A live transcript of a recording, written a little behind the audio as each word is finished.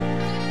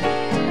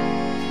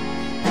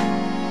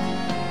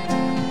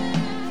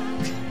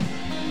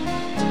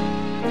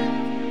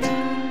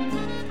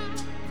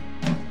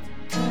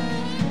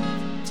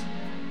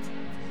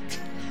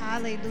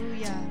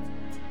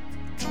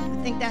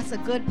that's a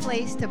good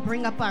place to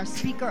bring up our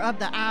speaker of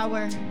the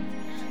hour.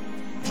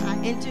 I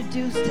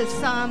introduce to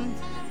some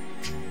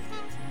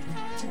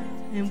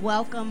and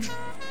welcome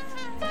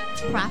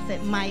Prophet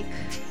Myke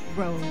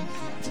Rose.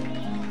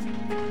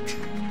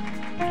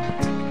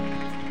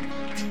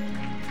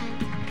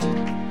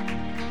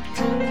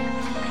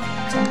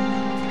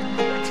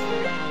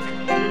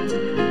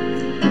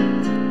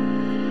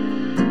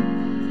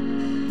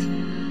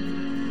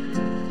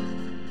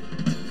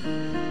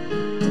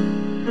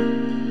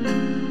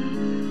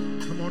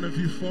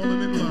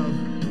 Fallen in love.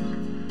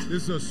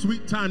 This is a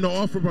sweet time to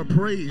offer up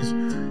praise.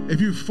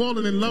 If you've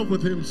fallen in love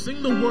with him,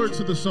 sing the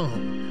words of the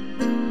song.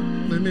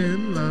 Fallen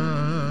in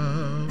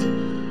love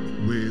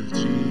with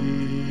Jesus.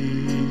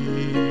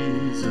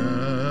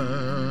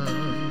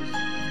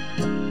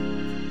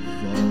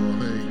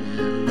 Falling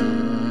in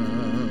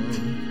love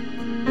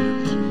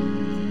with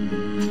Jesus.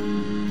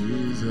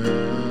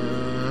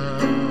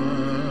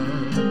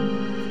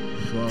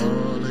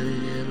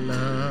 Falling in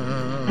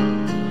love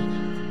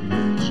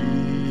with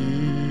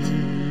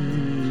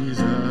Jesus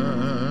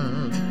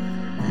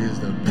is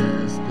the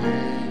best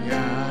thing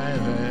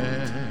I've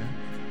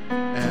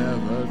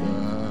ever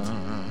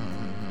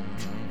done.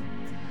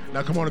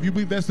 Now come on, if you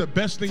believe that's the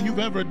best thing you've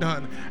ever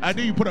done, I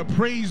dare you put a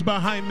praise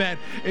behind that.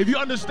 If you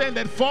understand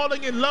that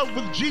falling in love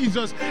with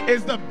Jesus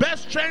is the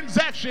best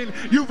transaction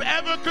you've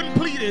ever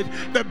completed,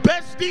 the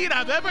best deed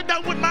I've ever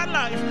done with my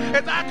life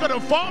is I could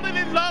have fallen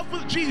in love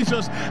with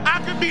Jesus.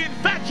 I could be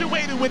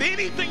infatuated with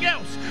anything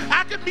else.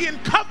 I could be in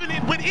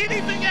covenant with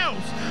anything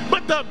else.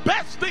 But the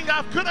best thing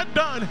I could have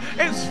done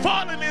is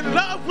fallen in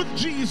love with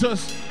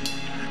Jesus.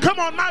 Come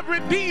on, my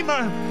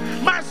Redeemer,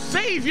 my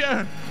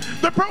Savior,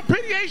 the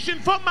propitiation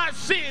for my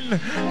sin,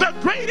 the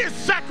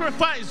greatest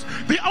sacrifice,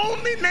 the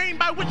only name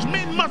by which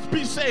men must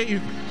be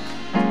saved.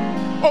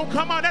 Oh,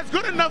 come on, that's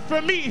good enough for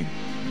me.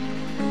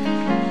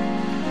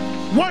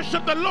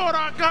 Worship the Lord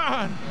our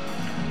God.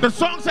 The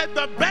song said,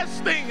 the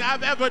best thing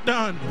I've ever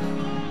done,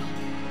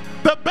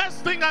 the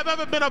best thing I've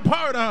ever been a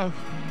part of,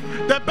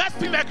 the best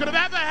thing that could have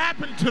ever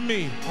happened to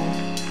me.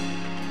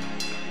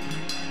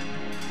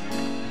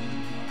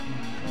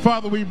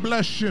 Father, we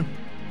bless you.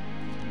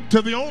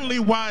 To the only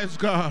wise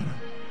God,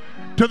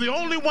 to the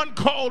only one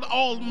called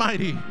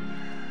Almighty,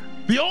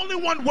 the only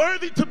one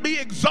worthy to be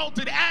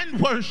exalted and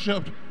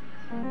worshiped,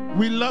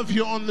 we love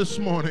you on this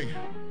morning.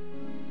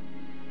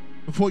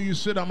 Before you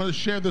sit, I'm going to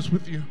share this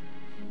with you.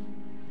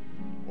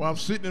 While I'm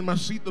sitting in my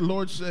seat, the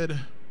Lord said,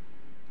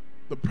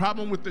 the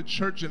problem with the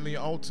church and the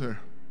altar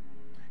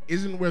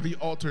isn't where the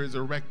altar is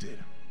erected.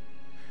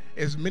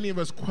 As many of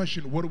us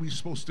question, what are we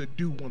supposed to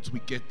do once we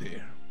get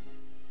there?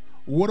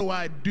 What do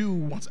I do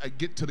once I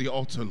get to the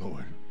altar,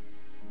 Lord?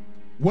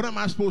 What am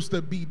I supposed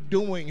to be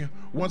doing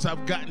once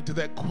I've gotten to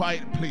that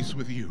quiet place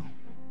with you?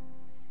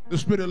 The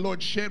Spirit of the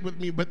Lord shared with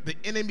me, but the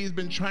enemy has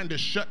been trying to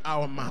shut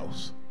our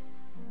mouths.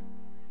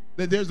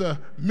 That there's a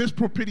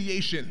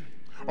misappropriation,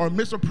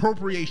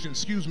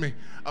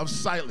 of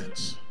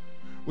silence.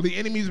 Well, the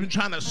enemy has been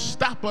trying to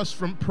stop us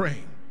from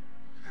praying,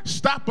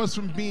 stop us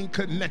from being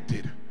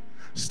connected,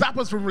 stop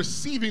us from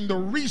receiving the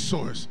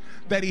resource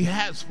that he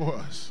has for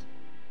us.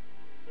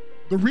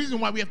 The reason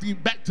why we have to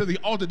get back to the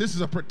altar, this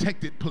is a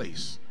protected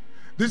place.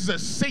 This is a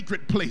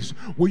sacred place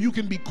where you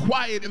can be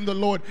quiet in the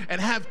Lord and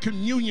have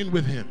communion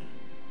with him.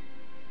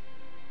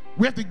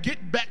 We have to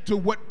get back to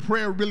what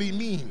prayer really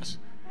means.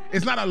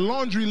 It's not a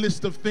laundry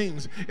list of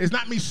things. It's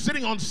not me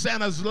sitting on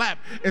Santa's lap.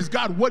 It's,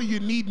 God, what do you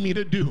need me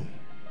to do?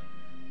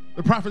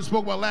 The prophet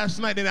spoke about last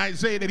night in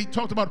Isaiah that he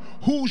talked about,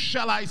 who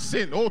shall I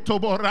send? Oh,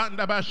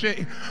 Toboranda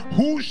Bashe.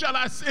 Who shall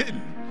I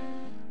send?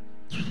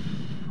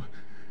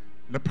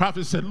 The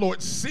prophet said,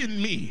 Lord, send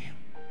me.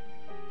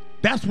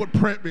 That's what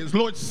prayer is.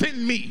 Lord,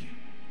 send me.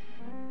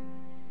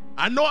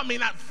 I know I may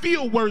not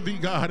feel worthy,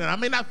 God, and I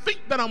may not think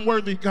that I'm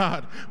worthy,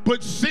 God,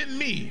 but send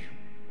me.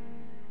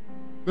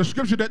 The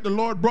scripture that the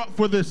Lord brought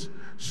for this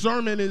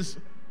sermon is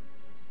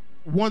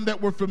one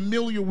that we're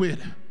familiar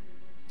with.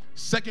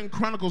 2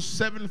 Chronicles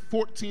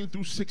 7:14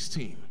 through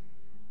 16.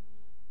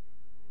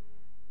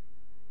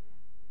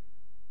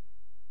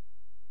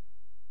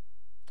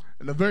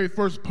 And the very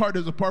first part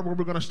is the part where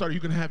we're going to start. You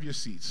can have your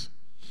seats.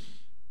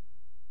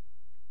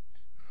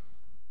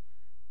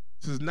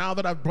 It says, now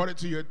that I've brought it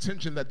to your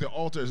attention that the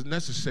altar is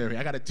necessary,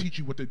 I got to teach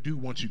you what to do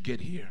once you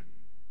get here.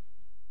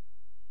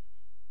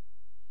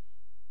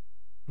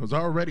 It was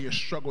already a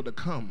struggle to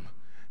come.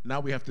 Now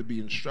we have to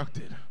be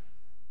instructed.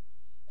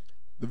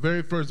 The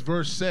very first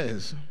verse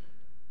says,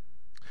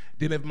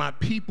 then if my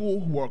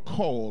people who are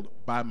called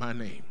by my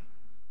name.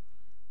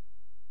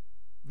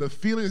 The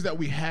feelings that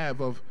we have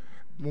of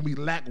when we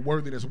lack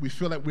worthiness, we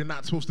feel like we're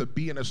not supposed to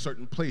be in a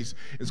certain place,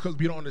 it's because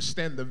we don't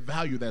understand the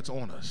value that's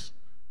on us.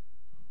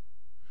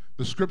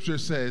 The scripture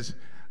says,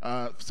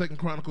 2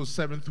 Chronicles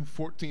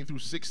 7:14 through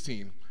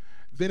 16,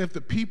 then if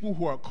the people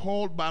who are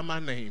called by my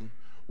name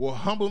will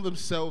humble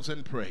themselves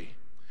and pray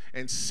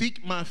and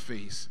seek my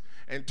face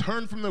and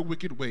turn from their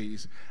wicked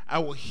ways, I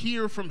will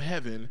hear from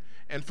heaven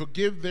and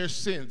forgive their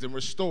sins and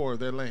restore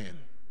their land.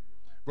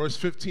 Verse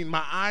 15,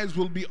 my eyes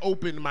will be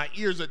open, my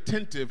ears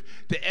attentive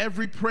to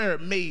every prayer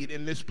made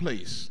in this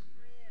place.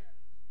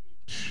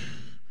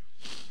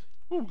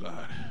 Oh,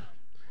 God.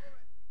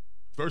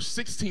 Verse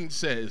 16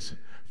 says,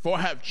 for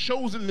I have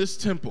chosen this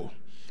temple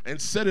and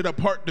set it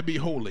apart to be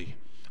holy,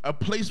 a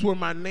place where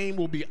my name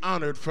will be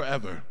honored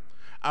forever.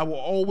 I will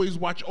always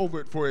watch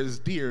over it, for it is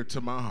dear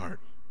to my heart.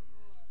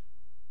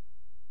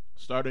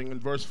 Starting in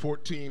verse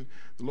 14,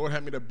 the Lord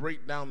had me to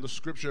break down the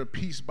scripture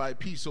piece by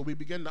piece so we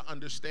begin to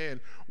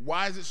understand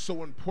why is it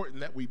so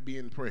important that we be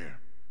in prayer.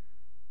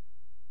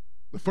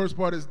 The first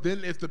part is,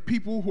 then if the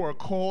people who are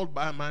called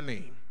by my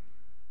name.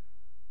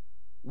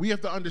 We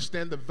have to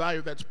understand the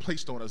value that's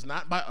placed on us,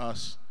 not by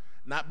us,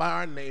 not by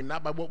our name,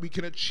 not by what we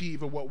can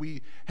achieve or what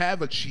we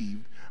have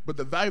achieved, but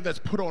the value that's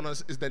put on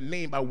us is the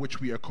name by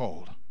which we are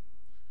called.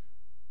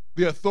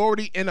 The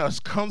authority in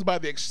us comes by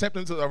the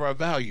acceptance of our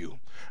value,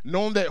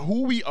 knowing that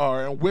who we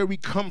are and where we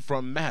come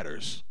from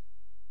matters.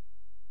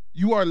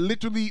 You are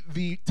literally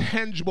the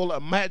tangible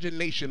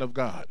imagination of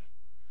God.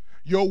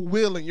 Your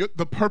will and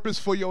the purpose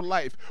for your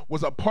life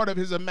was a part of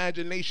his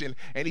imagination,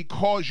 and he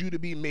caused you to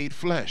be made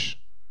flesh.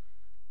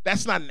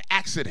 That's not an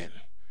accident.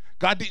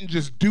 God didn't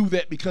just do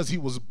that because he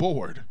was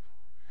bored.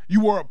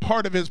 You were a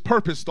part of his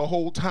purpose the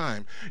whole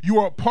time. You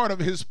are a part of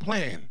his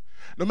plan.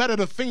 No matter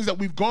the things that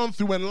we've gone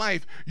through in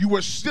life, you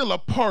were still a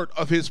part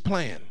of his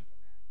plan.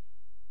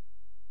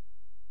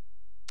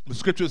 The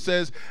scripture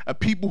says, a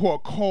people who are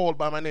called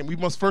by my name. We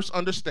must first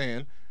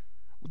understand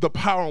the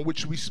power in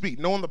which we speak.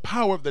 Knowing the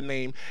power of the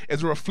name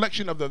is a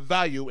reflection of the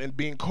value in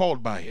being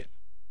called by it.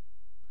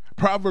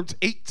 Proverbs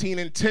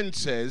 18:10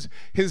 says,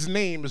 his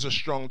name is a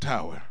strong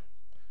tower.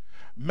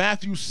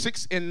 Matthew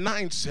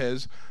 6:9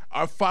 says,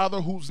 our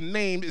Father whose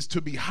name is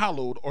to be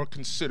hallowed or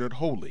considered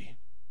holy.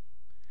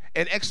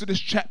 In Exodus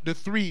chapter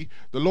 3,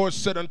 the Lord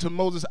said unto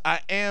Moses,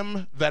 I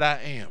am that I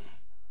am.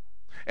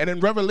 And in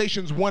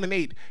Revelations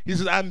 1:8, he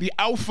says, I'm the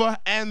Alpha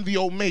and the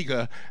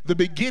Omega, the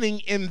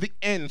beginning and the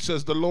end,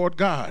 says the Lord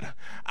God.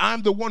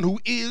 I'm the one who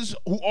is,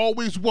 who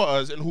always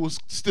was, and who is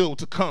still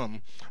to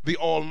come, the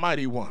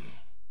Almighty One.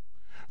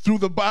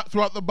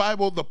 Throughout the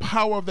Bible, the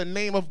power of the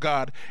name of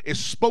God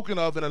is spoken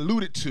of and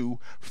alluded to,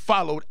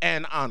 followed,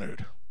 and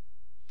honored.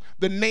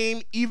 The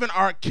name, even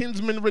our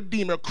kinsman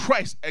redeemer,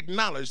 Christ,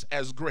 acknowledged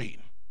as great.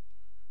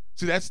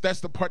 See, that's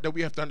the part that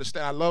we have to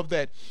understand. I love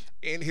that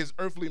in his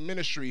earthly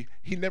ministry,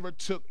 he never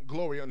took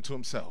glory unto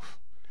himself.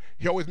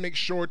 He always makes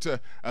sure to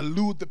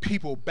allude the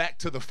people back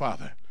to the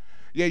Father.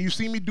 Yeah, you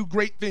see me do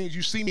great things.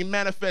 You see me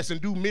manifest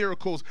and do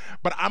miracles,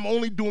 but I'm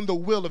only doing the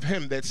will of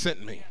him that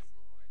sent me.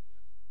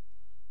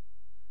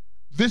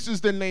 This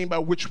is the name by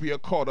which we are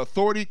called.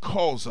 Authority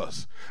calls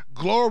us.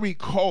 Glory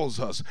calls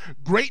us.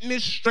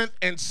 Greatness, strength,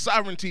 and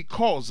sovereignty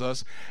calls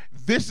us.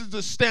 This is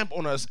the stamp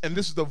on us, and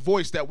this is the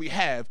voice that we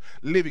have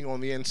living on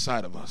the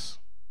inside of us.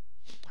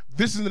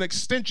 This is an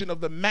extension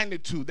of the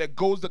magnitude that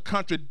goes to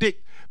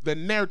contradict the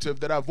narrative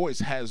that our voice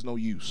has no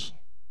use.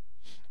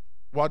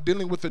 While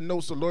dealing with the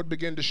notes, the Lord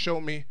began to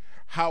show me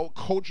how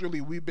culturally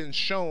we've been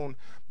shown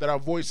that our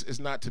voice is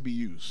not to be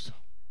used.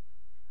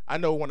 I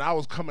know when I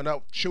was coming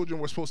up, children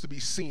were supposed to be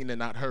seen and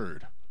not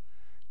heard.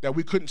 That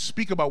we couldn't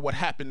speak about what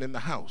happened in the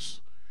house.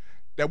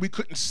 That we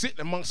couldn't sit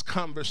amongst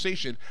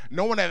conversation.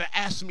 No one ever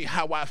asked me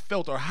how I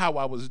felt or how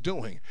I was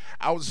doing.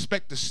 I was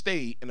expected to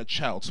stay in a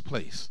child's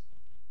place.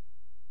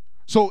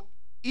 So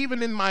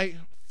even in my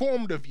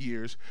formative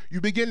years, you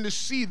begin to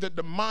see that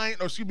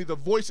the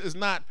voice is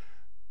not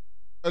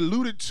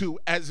alluded to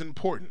as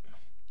important.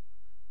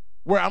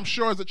 Where I'm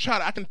sure as a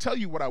child, I can tell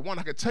you what I want.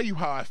 I can tell you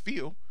how I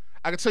feel.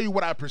 I can tell you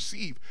what I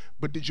perceive,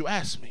 but did you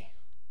ask me?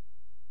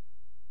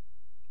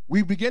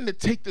 We begin to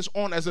take this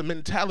on as a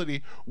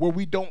mentality where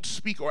we don't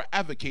speak or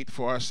advocate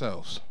for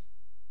ourselves.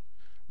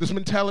 This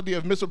mentality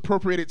of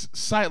misappropriated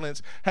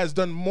silence has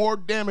done more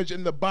damage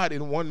in the body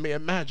than one may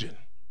imagine.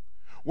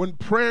 When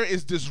prayer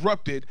is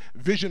disrupted,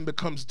 vision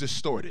becomes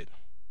distorted.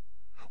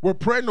 Where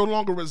prayer no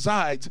longer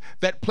resides,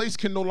 that place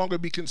can no longer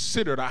be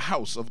considered a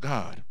house of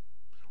God.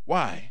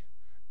 Why?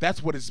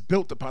 That's what it's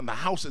built upon. The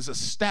house is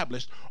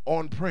established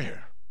on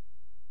prayer.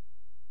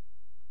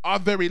 Our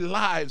very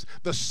lives,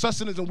 the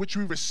sustenance in which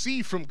we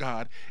receive from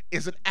God,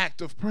 is an act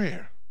of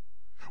prayer.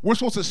 We're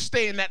supposed to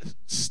stay in that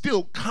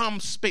still, calm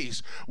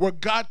space where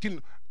God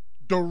can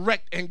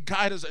direct and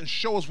guide us and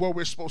show us where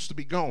we're supposed to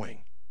be going.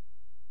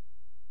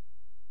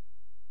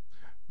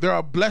 There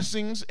are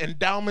blessings,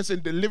 endowments,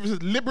 and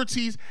deliverances,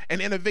 liberties,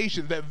 and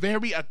innovations. That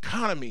very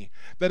economy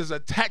that is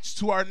attached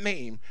to our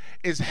name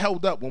is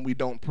held up when we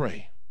don't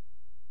pray.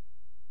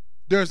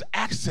 There's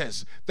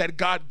access that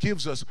God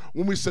gives us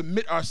when we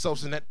submit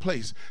ourselves in that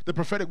place. The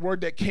prophetic word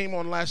that came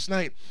on last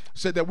night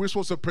said that we're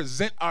supposed to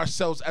present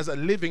ourselves as a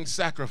living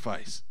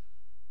sacrifice.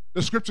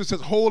 The scripture says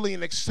holy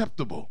and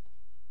acceptable.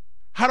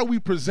 How do we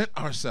present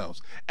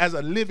ourselves as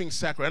a living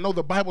sacrifice? I know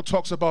the Bible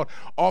talks about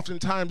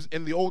oftentimes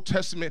in the Old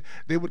Testament,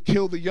 they would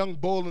kill the young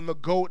bull and the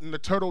goat and the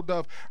turtle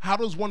dove. How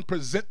does one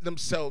present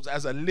themselves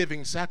as a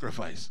living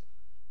sacrifice?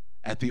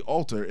 At the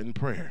altar in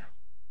prayer.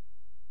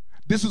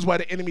 This is why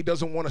the enemy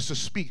doesn't want us to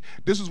speak.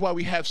 This is why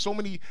we have so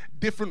many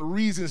different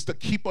reasons to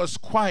keep us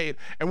quiet.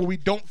 And when we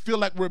don't feel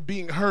like we're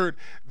being heard,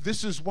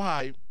 this is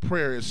why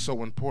prayer is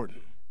so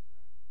important.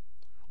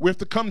 We have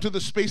to come to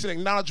the space and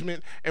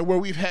acknowledgement and where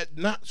we've had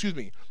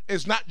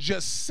it's not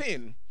just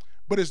sin,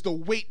 but it's the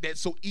weight that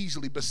so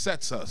easily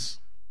besets us.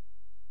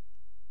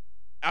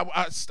 I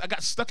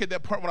got stuck at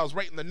that part when I was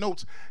writing the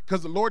notes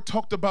because the Lord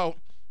talked about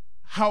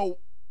how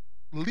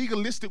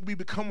legalistic we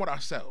become with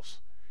ourselves.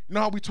 You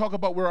know how we talk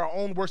about we're our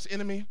own worst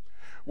enemy?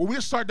 Well, we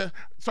start to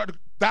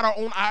dot our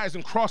own I's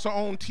and cross our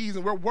own T's,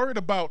 and we're worried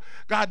about,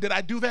 God, did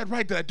I do that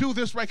right? Did I do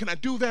this right? Can I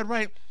do that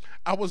right?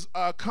 I was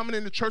coming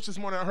into church this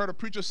morning, I heard a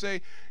preacher say,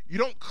 you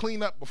don't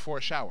clean up before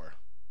a shower.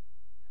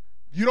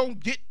 You don't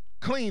get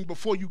clean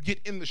before you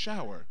get in the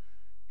shower.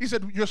 He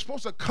said, you're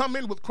supposed to come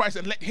in with Christ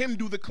and let him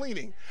do the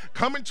cleaning.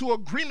 Come into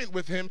agreement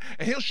with him,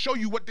 and he'll show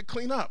you what to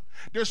clean up.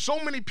 There's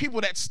so many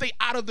people that stay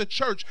out of the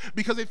church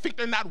because they think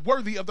they're not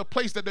worthy of the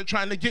place that they're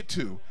trying to get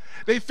to.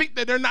 They think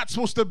that they're not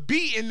supposed to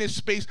be in this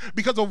space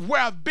because of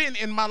where I've been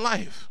in my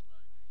life.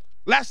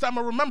 Last time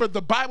I remember,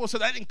 the Bible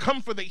said, I didn't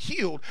come for the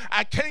healed.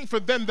 I came for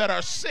them that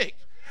are sick.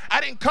 I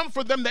didn't come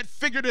for them that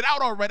figured it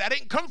out already. I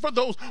didn't come for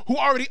those who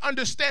already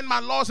understand my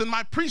laws and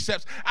my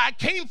precepts. I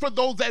came for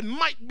those that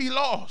might be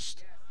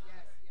lost.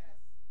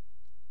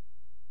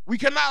 We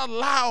cannot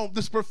allow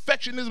this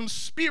perfectionism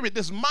spirit,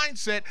 this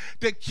mindset,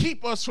 to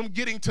keep us from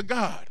getting to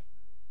God.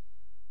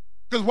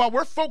 Because while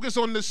we're focused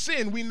on the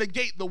sin, we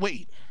negate the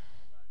weight.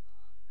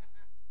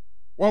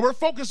 While we're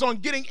focused on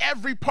getting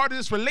every part of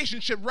this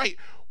relationship right,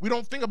 we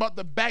don't think about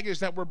the baggage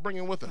that we're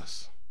bringing with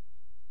us.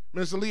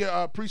 Minister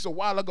Leah preached a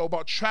while ago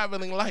about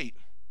traveling light.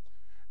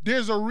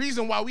 There's a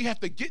reason why we have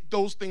to get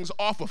those things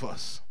off of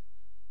us.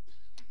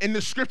 In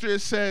the scripture,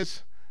 it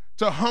says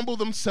to humble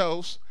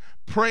themselves,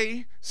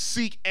 pray,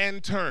 seek,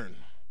 and turn.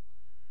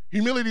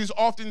 Humility is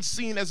often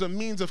seen as a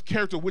means of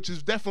character, which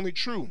is definitely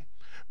true.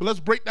 But let's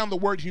break down the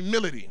word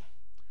humility.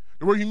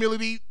 The word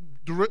humility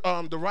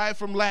derived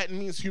from Latin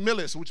means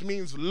humilis, which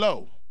means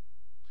low.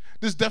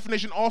 This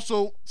definition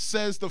also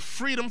says the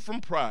freedom from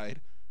pride.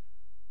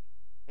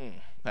 I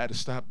had to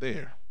stop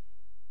there.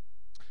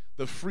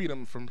 The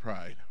freedom from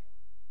pride.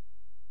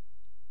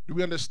 Do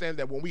we understand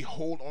that when we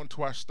hold on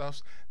to our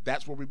stuff,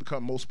 that's where we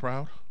become most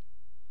proud?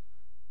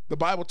 The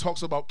Bible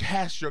talks about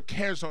cast your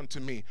cares onto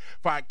me,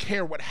 for I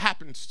care what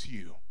happens to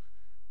you.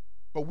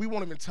 But we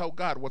won't even tell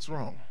God what's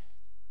wrong.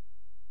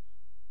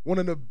 One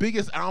of the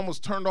biggest, I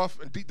almost turned off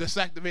and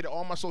deactivated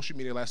all my social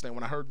media last night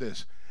when I heard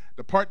this.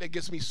 The part that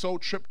gets me so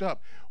tripped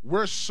up,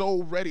 we're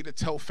so ready to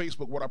tell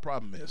Facebook what our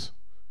problem is.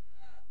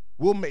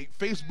 We'll make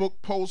Facebook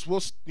posts,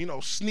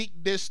 we'll sneak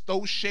this,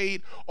 throw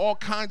shade, all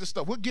kinds of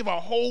stuff. We'll give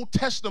our whole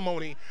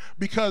testimony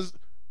because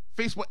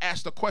Facebook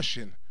asked the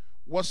question,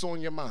 what's on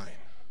your mind?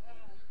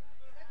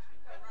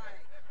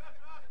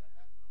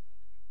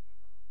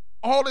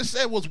 All it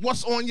said was,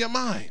 what's on your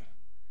mind?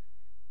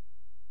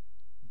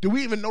 Do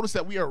we even notice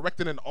that we are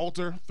erecting an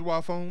altar through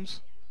our phones?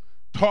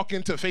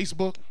 Talking to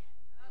Facebook?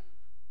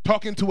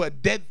 Talking to a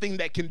dead thing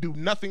that can do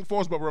nothing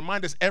for us but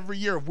remind us every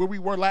year of where we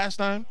were last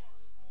time?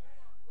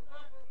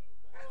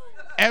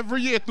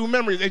 Every year through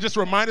memories, they just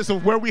remind us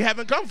of where we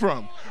haven't come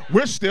from.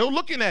 We're still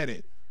looking at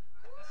it.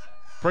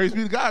 Praise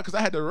be to God, because I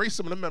had to erase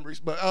some of the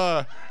memories.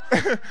 But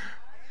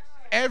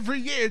every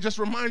year it just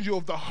reminds you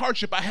of the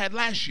hardship I had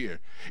last year.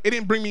 It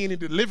didn't bring me any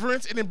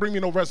deliverance. It didn't bring me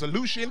no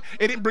resolution.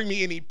 It didn't bring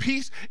me any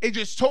peace. It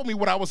just told me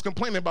what I was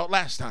complaining about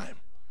last time.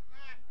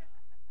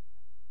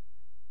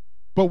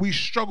 But we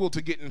struggle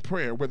to get in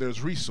prayer where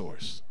there's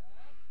resource.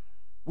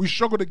 We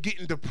struggle to get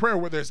into prayer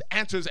where there's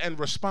answers and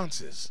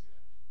responses.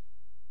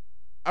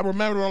 I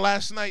remember on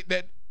last night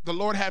that the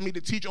Lord had me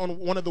to teach on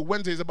one of the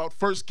Wednesdays about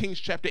 1 Kings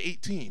chapter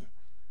 18.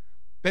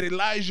 That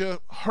Elijah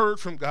heard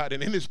from God,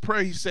 and in his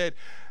prayer he said,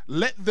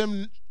 let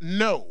them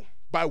know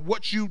by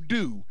what you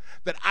do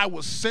that I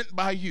was sent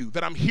by you,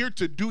 that I'm here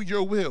to do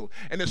your will.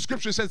 And the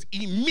scripture says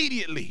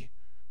immediately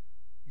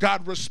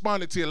God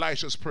responded to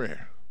Elisha's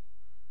prayer.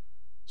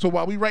 So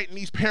while we writing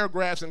these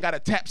paragraphs and got to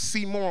tap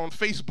see more on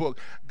Facebook,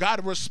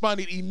 God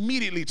responded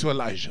immediately to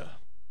Elijah.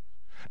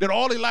 That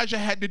all Elijah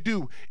had to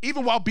do,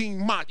 even while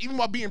being mocked, even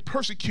while being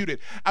persecuted.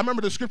 I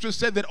remember the scripture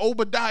said that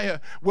Obadiah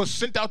was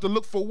sent out to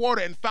look for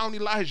water and found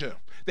Elijah.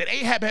 That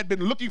Ahab had been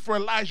looking for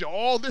Elijah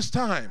all this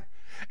time.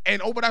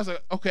 And Obadiah's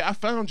like, okay, I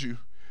found you.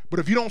 But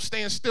if you don't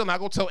stand still, and I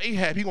go tell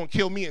Ahab, he's going to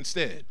kill me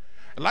instead.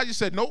 Elijah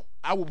said, nope,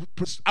 I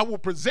will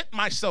present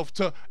myself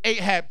to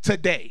Ahab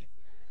today.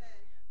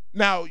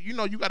 Now,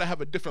 you got to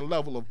have a different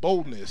level of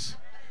boldness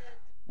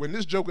when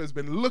this joker has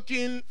been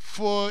looking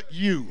for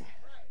you.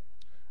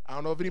 I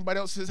don't know if anybody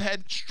else has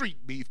had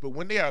street beef, but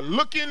when they are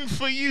looking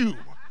for you,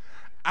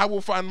 I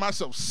will find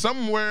myself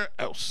somewhere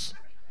else.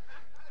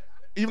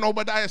 Even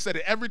Obadiah said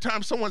it. Every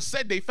time someone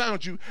said they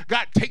found you,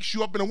 God takes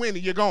you up in the wind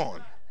and you're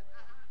gone.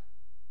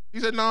 He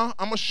said, no,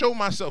 I'm going to show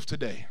myself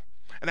today.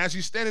 And as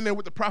he's standing there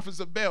with the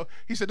prophets of Baal,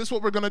 he said, this is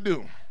what we're going to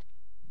do.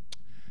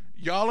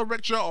 Y'all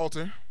erect your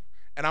altar,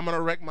 and I'm going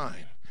to erect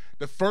mine.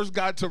 The first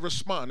God to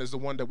respond is the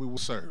one that we will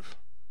serve.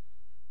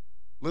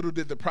 Little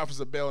did the prophets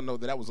of Baal know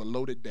that that was a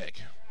loaded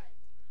deck.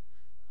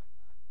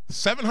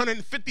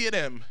 750 of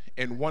them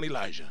and one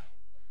Elijah.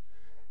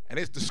 And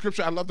it's the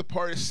scripture, I love the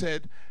part it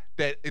said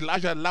that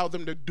Elijah allowed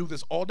them to do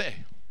this all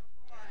day.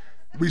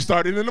 We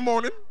started in the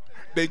morning.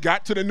 They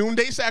got to the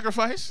noonday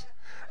sacrifice.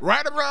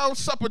 Right around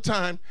supper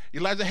time,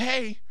 Elijah,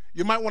 hey,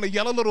 you might want to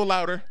yell a little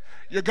louder.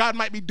 Your God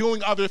might be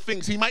doing other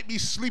things. He might be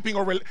sleeping,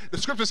 or the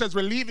scripture says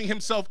relieving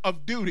himself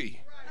of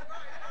duty.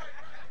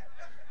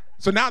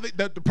 So now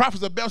the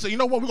prophets of Baal say, you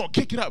know what, we're going to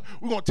kick it up.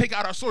 We're going to take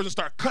out our swords and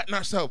start cutting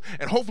ourselves.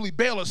 And hopefully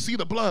Baal will see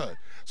the blood.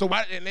 So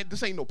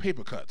this ain't no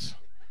paper cuts.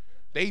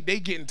 They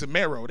get into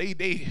marrow.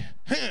 They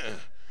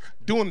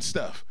doing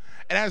stuff.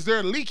 And as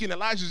they're leaking,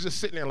 Elijah's just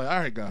sitting there like, all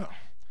right, God.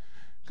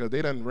 Because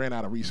they done ran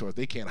out of resources.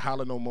 They can't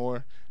holler no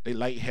more. They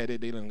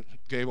lightheaded. They done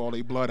gave all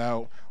their blood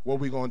out. What are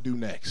we going to do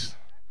next?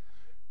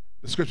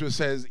 The scripture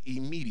says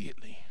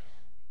immediately.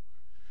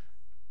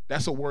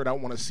 That's a word I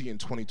want to see in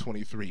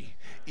 2023.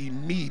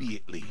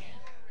 Immediately.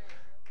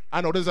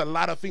 I know there's a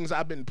lot of things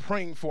I've been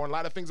praying for, and a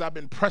lot of things I've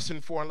been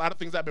pressing for, and a lot of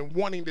things I've been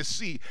wanting to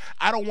see.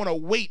 I don't want to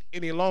wait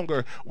any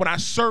longer when I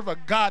serve a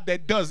God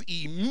that does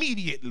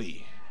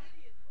immediately.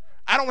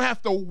 I don't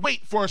have to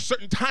wait for a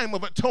certain time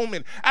of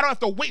atonement. I don't have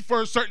to wait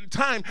for a certain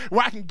time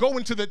where I can go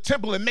into the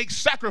temple and make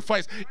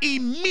sacrifice.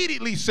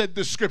 Immediately, said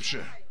the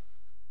scripture.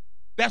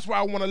 That's where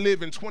I want to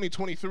live in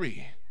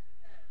 2023.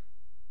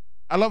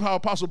 I love how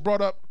Apostle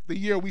brought up the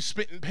year we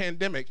spent in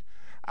pandemic.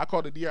 I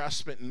called it the year I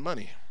spent in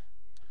money.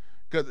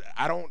 Because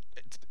I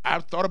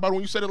thought about it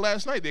when you said it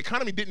last night. The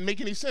economy didn't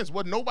make any sense.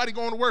 Wasn't nobody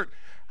going to work.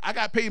 I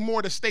got paid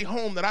more to stay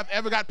home than I've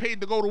ever got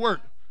paid to go to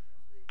work.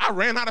 I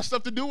ran out of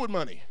stuff to do with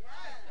money.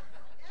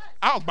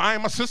 I was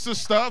buying my sister's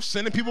stuff,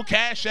 sending people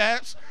cash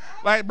apps.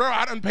 Like, bro,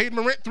 I done paid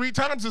my rent 3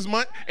 times this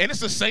month, and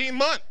it's the same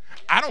month.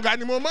 I don't got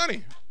any more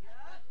money.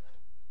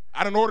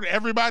 I done ordered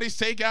everybody's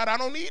takeout. I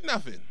don't need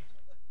nothing.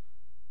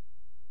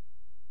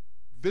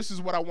 This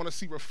is what I want to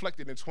see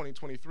reflected in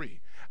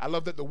 2023. I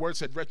love that the word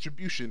said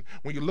retribution.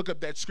 When you look up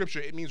that scripture,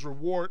 it means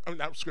reward,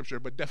 not scripture,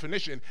 but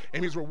definition,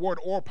 it means reward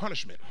or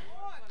punishment.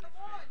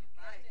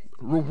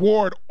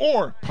 Reward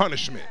or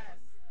punishment.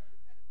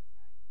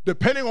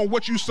 Depending on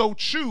what you so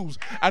choose.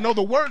 I know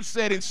the word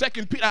said in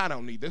 2 Peter, I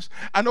don't need this.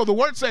 I know the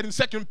word said in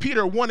 2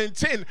 Peter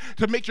 1:10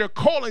 to make your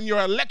call and your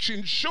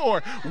election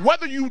sure.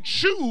 Whether you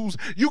choose,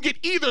 you get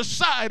either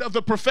side of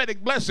the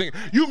prophetic blessing.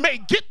 You may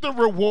get the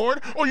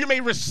reward or you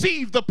may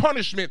receive the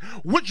punishment.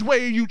 Which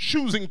way are you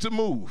choosing to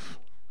move?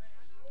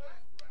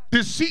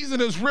 This season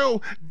is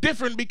real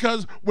different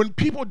because when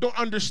people don't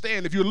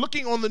understand, if you're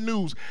looking on the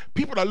news,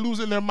 people are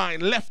losing their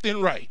mind left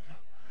and right.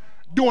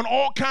 Doing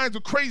all kinds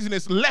of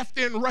craziness left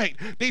and right.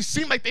 They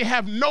seem like they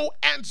have no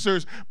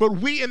answers, but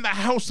we in the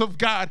house of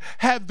God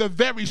have the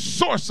very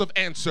source of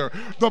answer.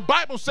 The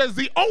Bible says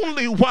the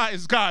only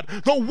wise God,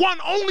 the one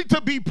only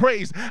to be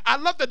praised. I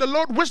love that the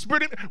Lord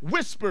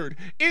whispered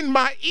in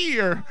my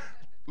ear.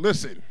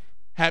 Listen,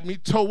 had me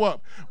toe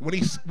up when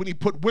he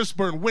put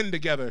whisper and wind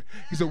together.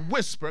 He said,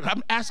 whisper.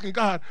 I'm asking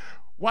God,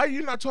 why are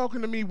you not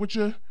talking to me with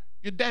your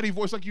daddy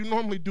voice like you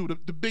normally do,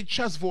 the big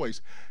chest voice?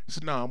 He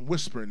said, no, I'm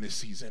whispering this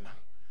season.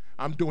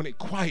 I'm doing it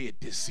quiet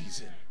this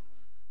season.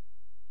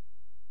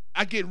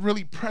 I get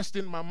really pressed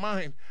in my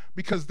mind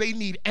because they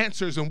need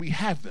answers and we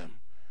have them.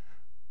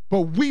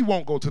 But we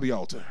won't go to the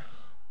altar.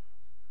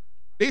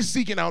 They're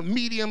seeking out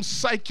mediums,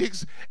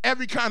 psychics,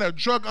 every kind of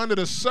drug under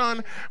the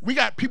sun. We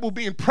got people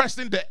being pressed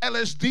into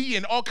LSD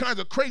and all kinds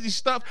of crazy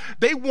stuff.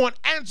 They want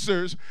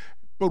answers,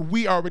 but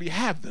we already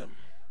have them.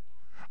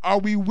 Are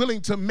we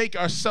willing to make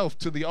ourselves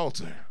to the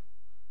altar?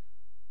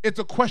 It's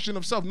a question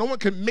of self. No one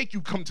can make you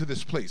come to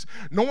this place.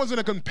 No one's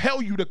going to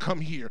compel you to come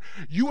here.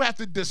 You have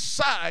to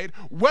decide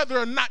whether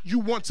or not you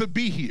want to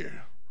be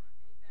here.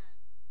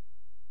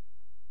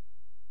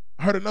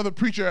 I heard another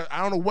preacher,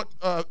 I don't know what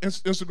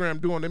Instagram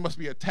doing. They must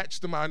be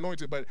attached to my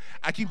anointing, but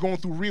I keep going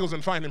through reels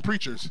and finding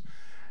preachers.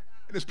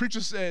 And this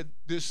preacher said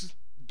this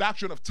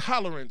doctrine of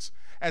tolerance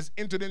has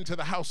entered into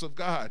the house of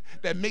God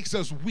that makes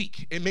us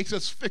weak. It makes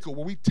us fickle,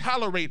 where we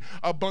tolerate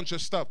a bunch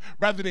of stuff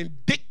rather than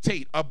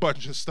dictate a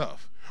bunch of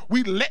stuff.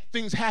 We let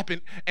things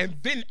happen and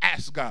then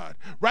ask God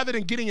rather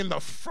than getting in the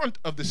front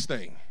of this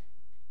thing.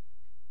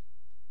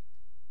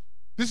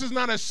 This is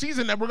not a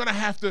season that we're going to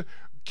have to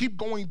keep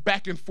going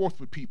back and forth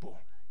with people.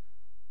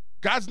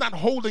 God's not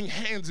holding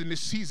hands in this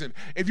season.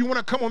 If you want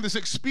to come on this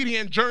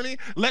expedient journey,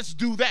 let's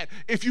do that.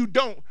 If you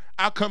don't,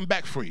 I'll come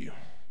back for you.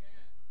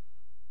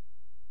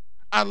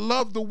 I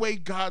love the way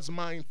God's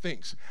mind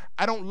thinks.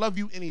 I don't love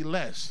you any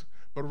less,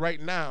 but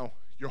right now,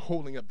 you're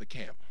holding up the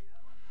camp.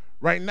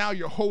 Right now,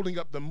 you're holding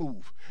up the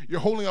move. You're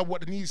holding up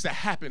what needs to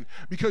happen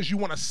because you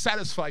want to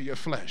satisfy your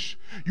flesh.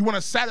 You want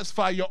to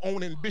satisfy your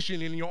own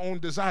ambition and your own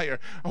desire.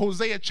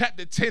 Hosea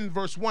chapter 10,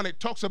 verse 1, it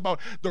talks about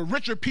the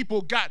richer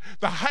people got,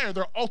 the higher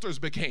their altars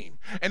became.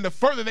 And the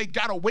further they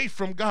got away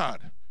from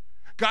God.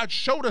 God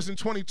showed us in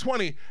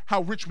 2020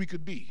 how rich we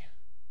could be.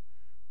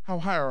 How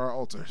high are our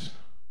altars?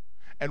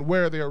 And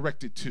where are they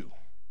erected to?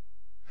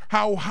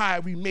 How high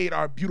we made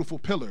our beautiful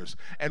pillars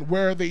and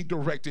where are they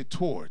directed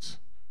towards?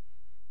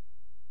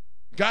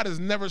 God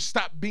has never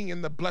stopped being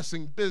in the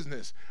blessing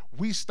business.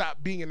 We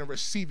stopped being in the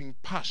receiving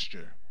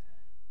posture.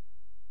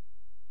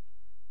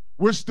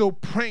 We're still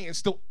praying,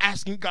 still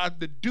asking God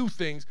to do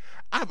things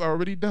I've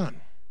already done.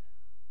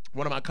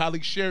 One of my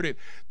colleagues shared it,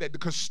 that the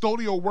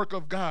custodial work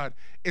of God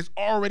is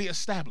already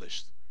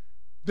established.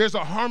 There's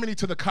a harmony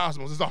to the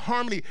cosmos. There's a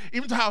harmony,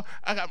 even to how,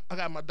 I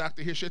got my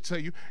doctor here, she'll tell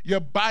you, your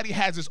body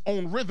has its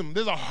own rhythm.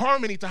 There's a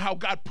harmony to how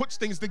God puts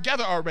things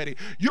together already.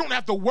 You don't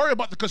have to worry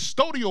about the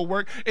custodial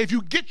work if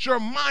you get your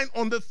mind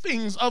on the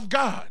things of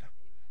God.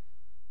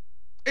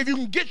 If you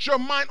can get your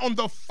mind on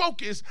the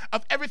focus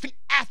of everything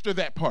after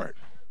that part.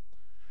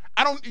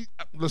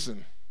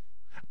 Listen,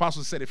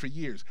 Apostle said it for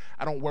years.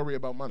 I don't worry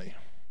about money.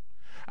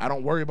 I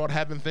don't worry about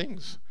having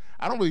things.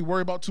 I don't really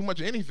worry about too much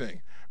of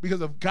anything,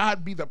 because if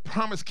God be the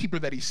promise keeper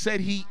that he said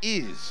he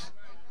is.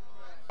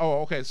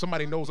 Oh, okay,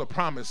 somebody knows a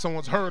promise.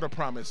 Someone's heard a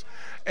promise.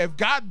 If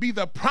God be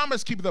the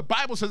promise keeper, the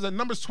Bible says in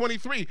Numbers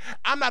 23,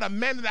 I'm not a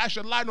man that I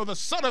should lie, nor the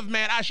son of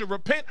man I should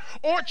repent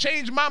or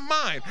change my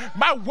mind.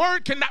 My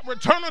word cannot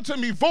return unto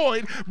me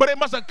void, but it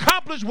must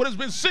accomplish what has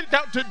been sent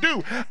out to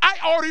do. I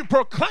already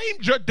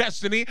proclaimed your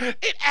destiny.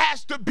 It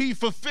has to be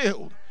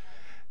fulfilled.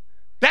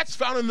 That's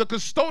found in the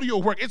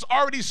custodial work. It's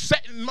already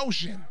set in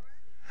motion.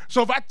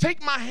 So if I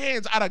take my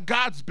hands out of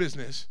God's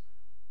business,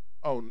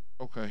 oh,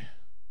 okay,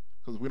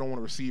 because we don't want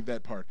to receive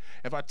that part.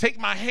 If I take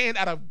my hand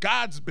out of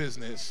God's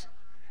business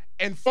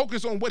and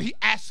focus on what he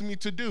asked me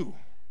to do,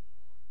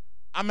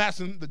 I'm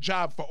asking the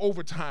job for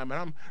overtime, and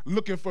I'm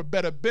looking for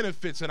better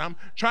benefits, and I'm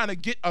trying to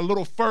get a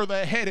little further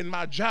ahead in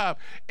my job.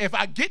 If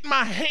I get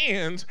my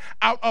hands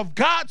out of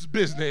God's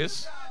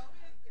business,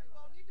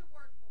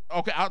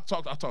 okay, I'll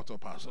talk to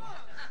Apostle,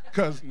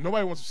 because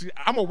nobody wants to see.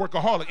 I'm a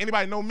workaholic.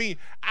 Anybody know me?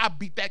 I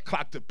beat that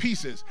clock to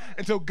pieces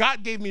until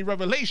God gave me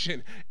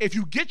revelation. If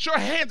you get your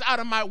hands out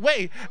of my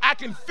way, I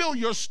can fill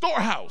your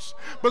storehouse.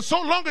 But so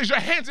long as your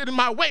hands are in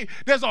my way,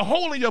 there's a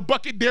hole in your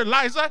bucket, dear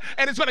Liza,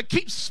 and it's going to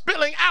keep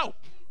spilling out.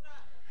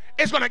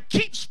 It's going to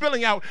keep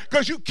spilling out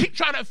because you keep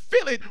trying to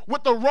fill it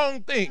with the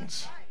wrong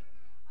things.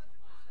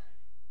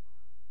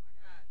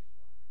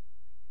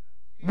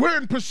 We're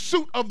in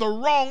pursuit of the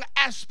wrong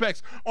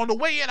aspects. On the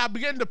way in, I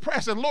began to pray.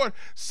 I said, Lord,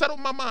 settle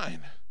my mind.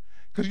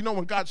 Because you know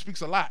when God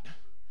speaks a lot,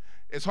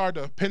 it's hard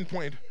to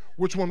pinpoint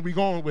which one we're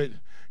going with.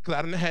 Because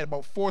I done had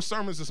about 4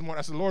 sermons this morning.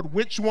 I said, Lord,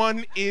 which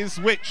one is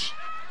which?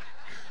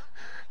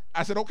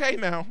 I said, okay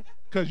now,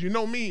 because you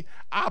know me,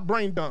 I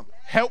brain dump.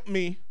 Help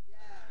me.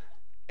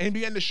 And he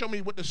began to show me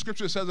what the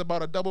scripture says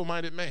about a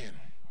double-minded man.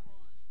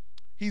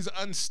 He's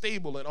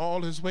unstable in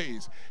all his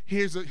ways.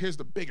 Here's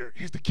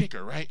the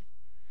kicker, right?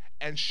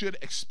 And should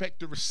expect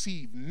to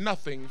receive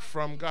nothing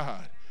from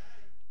God.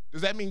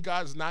 Does that mean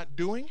God's not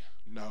doing?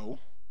 No.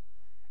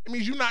 It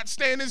means you're not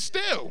standing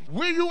still.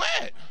 Where you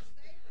at?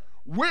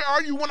 Where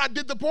are you when I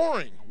did the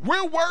pouring?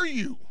 Where were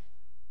you?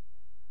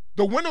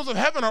 The windows of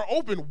heaven are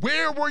open.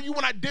 Where were you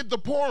when I did the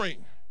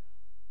pouring?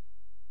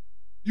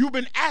 You've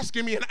been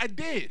asking me, and I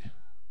did.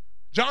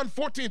 John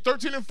 14,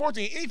 13 and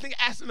 14, anything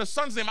asked in the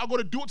Son's name, I'm going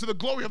to do it to the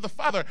glory of the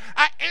Father.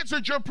 I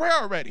answered your prayer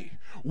already.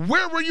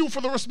 Where were you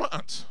for the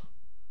response?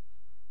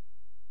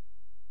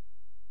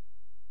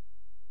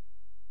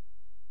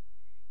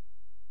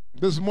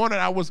 This morning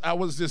I was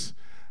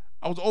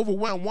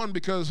overwhelmed, one,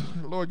 because,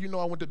 Lord, you know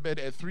I went to bed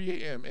at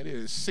 3 a.m. and it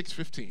is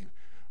 6:15.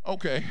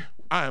 Okay,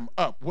 I am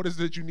up. What is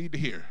it you need to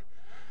hear?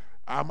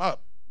 I'm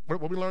up.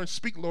 What we learn,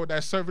 speak, Lord, thy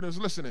servant is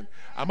listening.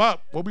 I'm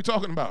up. What we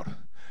talking about?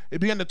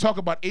 It began to talk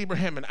about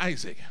Abraham and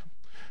Isaac.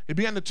 It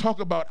began to talk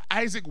about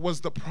Isaac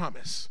was the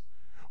promise.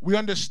 We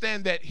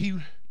understand that he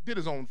did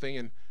his own thing,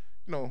 and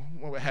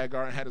went with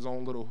Hagar and had his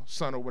own little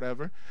son or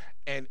whatever,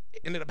 and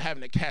ended up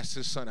having to cast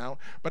his son out.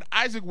 But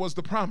Isaac was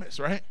the promise,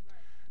 right?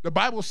 The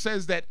Bible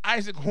says that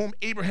Isaac, whom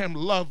Abraham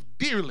loved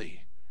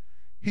dearly,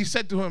 he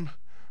said to him,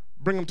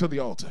 bring him to the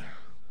altar.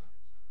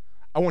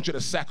 I want you to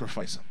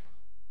sacrifice him.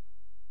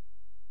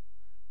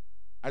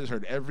 I just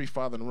heard every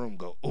father in the room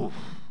go, ooh.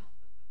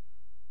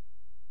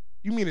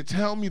 You mean to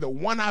tell me the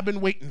one I've been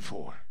waiting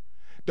for,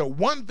 the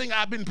one thing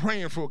I've been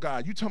praying for,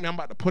 God, you tell me I'm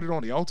about to put it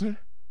on the altar?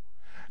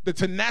 The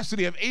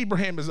tenacity of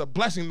Abraham is a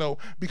blessing, though,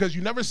 because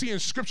you never see in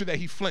Scripture that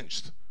he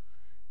flinched.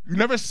 You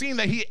never seen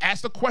that he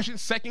asked a question,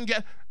 second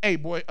guess. Hey,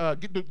 boy,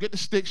 get the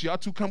sticks. Y'all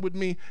two come with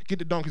me. Get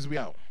the donkeys. We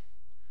out.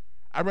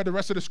 I read the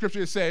rest of the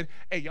Scripture. It said,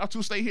 hey, y'all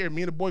two stay here.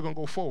 Me and the boy going to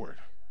go forward.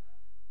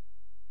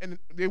 And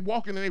they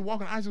walking.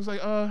 Isaac was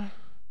like,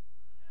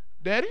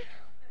 Daddy,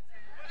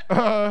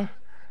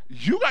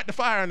 you got the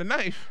fire and the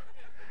knife,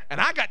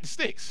 and I got the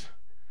sticks.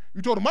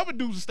 You told the other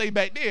dudes to stay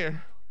back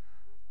there.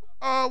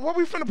 What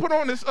we finna put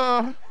on this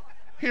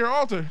here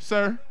altar,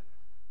 sir?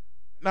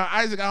 Now,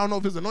 Isaac, I don't know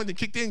if his anointing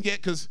kicked in yet,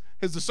 because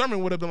his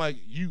discernment would have been like,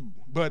 you.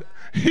 But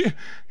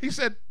he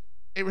said,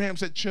 Abraham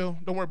said, chill,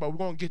 don't worry about it. We're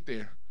going to get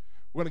there.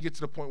 We're going to get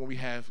to the point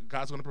where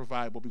God's going to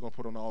provide what we're going to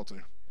put on the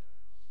altar.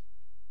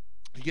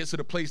 He gets to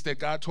the place that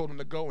God told him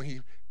to go, and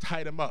he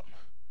tied him up.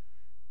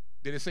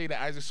 Did it say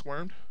that Isaac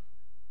squirmed?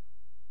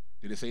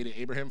 Did it say that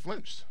Abraham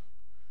flinched?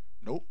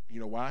 Nope. You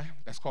know why?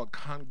 That's called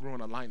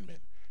congruent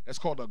alignment. That's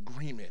called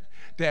agreement.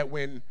 That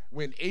when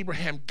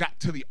Abraham got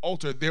to the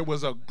altar, there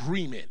was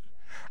agreement.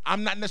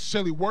 I'm not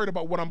necessarily worried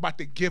about what I'm about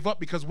to give up,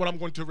 because what I'm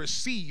going to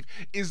receive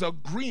is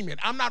agreement.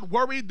 I'm not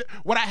worried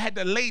what I had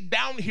to lay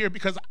down here,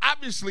 because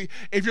obviously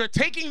if you're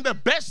taking the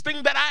best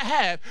thing that I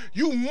have,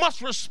 you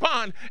must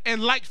respond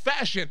in like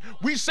fashion.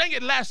 We sang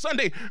it last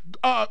Sunday.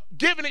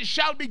 Given it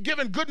shall be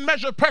given, good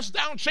measure, pressed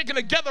down, shaken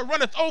together,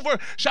 runneth over,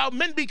 shall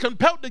men be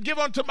compelled to give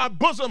unto my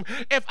bosom.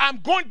 If I'm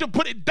going to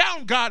put it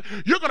down, God,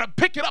 you're going to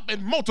pick it up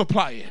and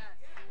multiply it.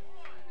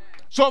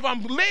 So if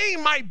I'm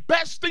laying my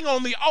best thing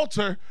on the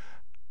altar,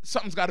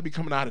 something's got to be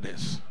coming out of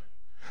this.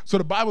 So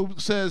the Bible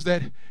says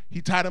that he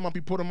tied him up,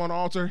 he put him on the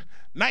altar,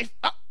 knife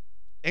up.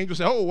 Angel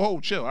said, oh,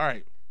 chill. All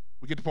right,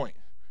 we get the point.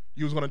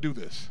 You was going to do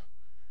this.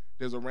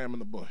 There's a ram in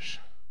the bush.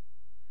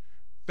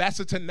 That's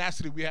the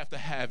tenacity we have to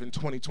have in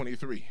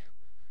 2023.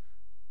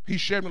 He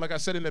shared me, like I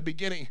said in the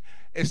beginning,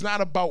 it's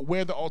not about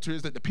where the altar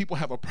is that the people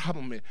have a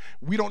problem with.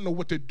 We don't know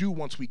what to do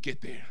once we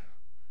get there.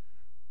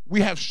 We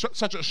have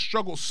such a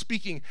struggle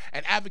speaking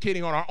and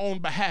advocating on our own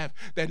behalf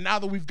that now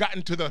that we've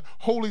gotten to the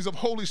holies of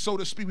holies, so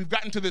to speak, we've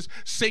gotten to this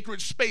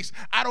sacred space.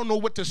 I don't know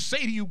what to say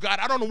to you, God.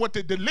 I don't know what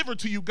to deliver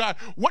to you, God.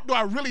 What do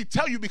I really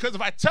tell you? Because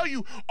if I tell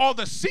you all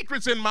the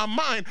secrets in my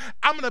mind,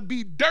 I'm going to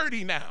be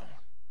dirty now.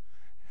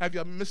 Have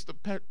you missed the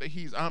fact that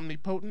he's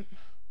omnipotent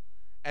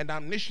and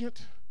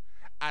omniscient?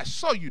 I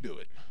saw you do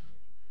it.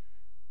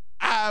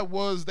 I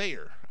was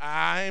there.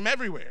 I'm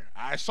everywhere.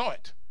 I saw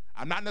it.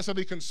 I'm not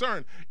necessarily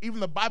concerned. Even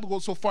the Bible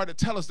goes so far to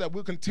tell us that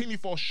we'll continue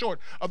to fall short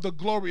of the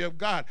glory of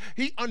God.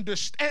 He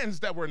understands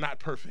that we're not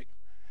perfect.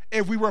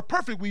 If we were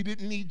perfect, we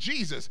didn't need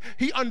Jesus.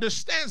 He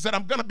understands that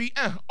I'm going to be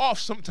off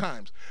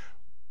sometimes.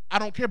 I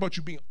don't care about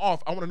you being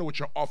off. I want to know what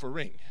you're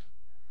offering.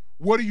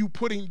 What are you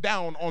putting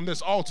down on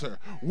this altar?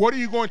 What are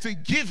you going to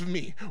give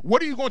me?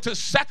 What are you going to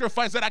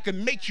sacrifice that I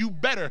can make you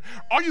better?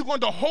 Are you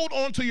going to hold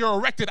on to your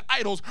erected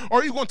idols, or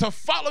are you going to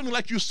follow me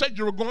like you said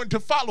you were going to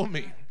follow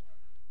me?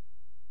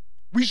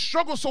 We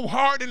struggle so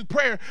hard in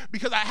prayer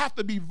because I have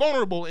to be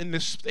vulnerable in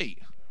this state.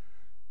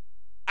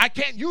 I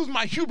can't use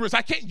my hubris.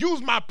 I can't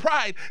use my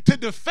pride to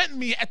defend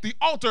me at the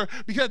altar,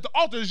 because the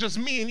altar is just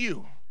me and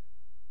you.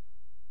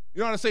 You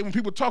know what I say? When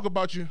people talk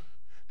about you,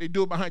 they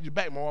do it behind your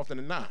back more often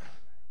than not.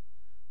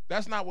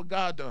 That's not what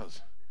God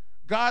does.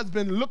 God's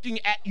been looking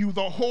at you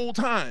the whole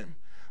time.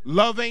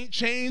 Love ain't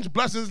changed.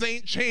 Blessings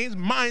ain't changed.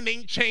 Mind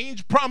ain't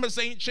changed. Promise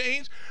ain't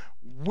changed.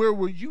 Where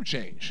will you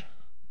change?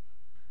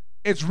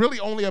 It's really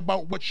only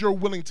about what you're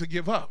willing to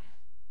give up.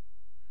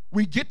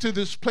 We get to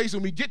this place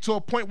and we get to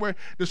a point where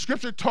the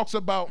scripture talks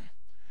about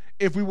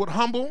if we would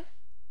humble,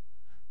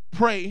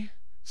 pray,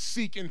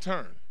 seek, and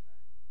turn.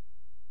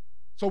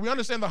 So we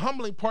understand the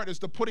humbling part is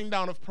the putting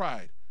down of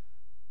pride.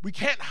 We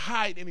can't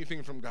hide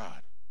anything from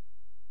God.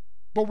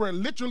 But we're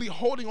literally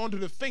holding on to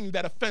the thing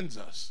that offends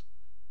us.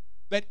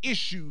 That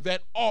issue,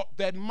 that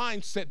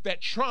mindset,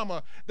 that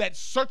trauma, that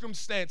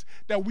circumstance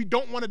that we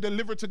don't want to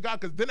deliver to God,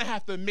 because then I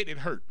have to admit it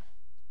hurt.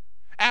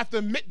 I have to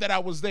admit that I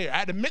was there. I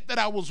have to admit that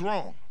I was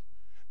wrong.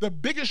 The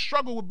biggest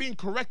struggle with being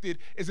corrected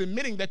is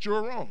admitting that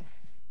you're wrong.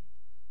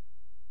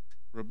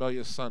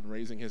 Rebellious son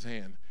raising his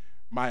hand.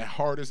 My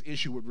hardest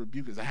issue with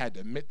rebuke is I had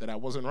to admit that I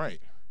wasn't right.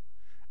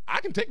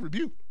 I can take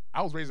rebuke.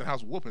 I was raised in a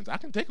house with whoopings. I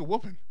can take a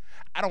whooping.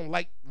 I don't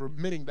like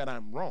admitting that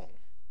I'm wrong.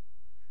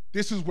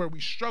 This is where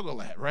we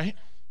struggle at, right?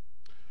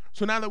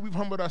 So now that we've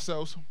humbled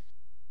ourselves,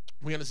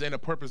 we understand the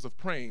purpose of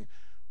praying.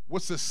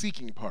 What's the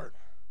seeking part?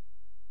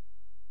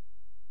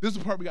 This is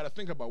the part we got to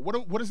think about.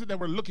 What is it that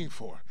we're looking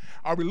for?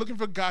 Are we looking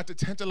for God to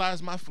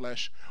tantalize my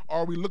flesh, or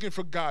are we looking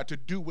for God to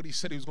do what he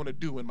said he was going to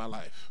do in my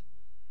life?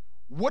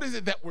 What is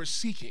it that we're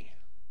seeking?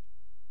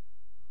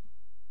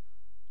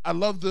 I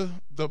love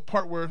the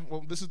part where,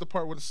 this is the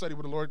part where the study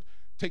where the Lord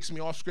takes me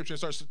off scripture and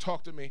starts to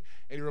talk to me,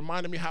 and he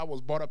reminded me how I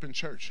was brought up in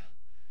church,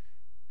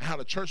 and how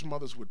the church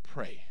mothers would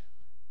pray.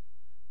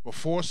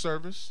 Before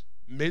service,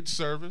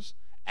 mid-service,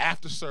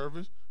 after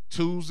service,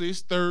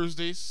 Tuesdays,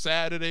 Thursdays,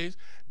 Saturdays,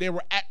 they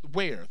were at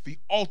where? The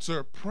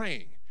altar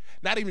praying.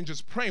 Not even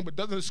just praying, but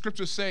doesn't the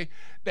scripture say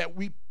that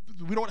we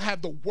don't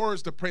have the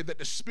words to pray, that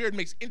the Spirit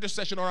makes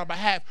intercession on our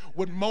behalf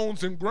with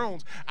moans and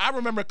groans? I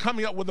remember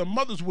coming up where the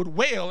mothers would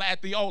wail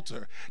at the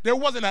altar. There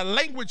wasn't a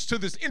language to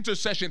this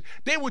intercession.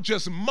 They would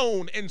just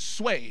moan and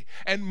sway,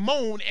 and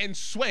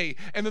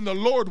and then the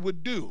Lord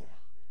would do.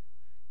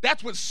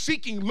 That's what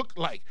seeking looked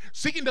like.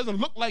 Seeking doesn't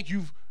look like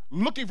you've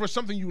looking for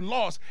something you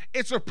lost.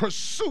 It's a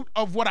pursuit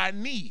of what I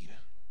need.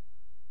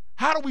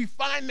 How do we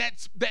find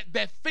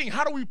that thing?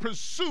 How do we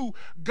pursue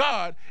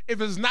God if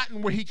it's not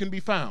in where he can be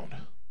found?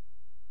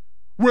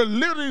 We're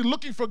literally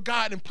looking for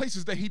God in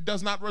places that he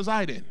does not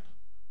reside in.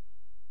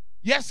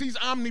 Yes, he's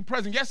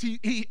omnipresent. Yes,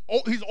 he's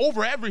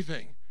over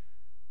everything.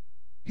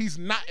 He's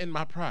not in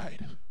my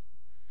pride.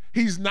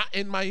 He's not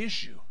in my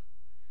issue.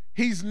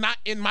 He's not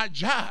in my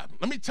job.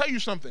 Let me tell you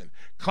something.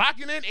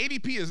 Clocking in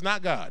ADP is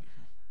not God.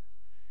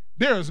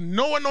 There is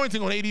no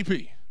anointing on ADP.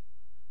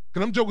 Because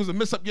them jokers will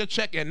miss up your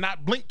check and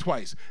not blink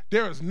twice.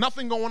 There is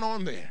nothing going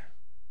on there.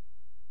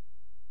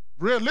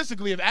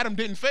 Realistically, if Adam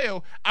didn't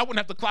fail, I wouldn't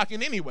have to clock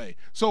in anyway.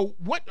 So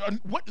what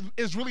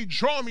is really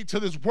drawing me to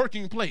this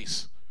working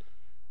place?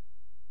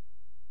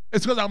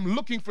 It's because I'm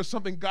looking for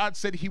something God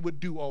said he would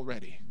do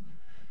already.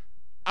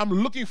 I'm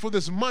looking for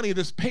this money,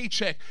 this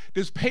paycheck,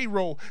 this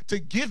payroll to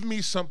give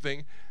me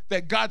something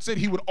that God said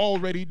he would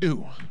already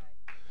do.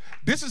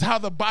 This is how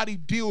the body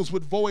deals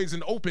with voids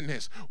and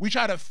openness. We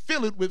try to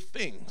fill it with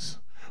things.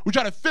 We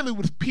try to fill it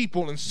with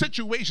people and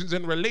situations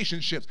and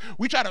relationships.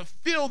 We try to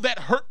fill that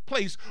hurt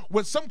place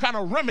with some kind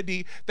of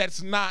remedy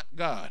that's not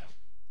God.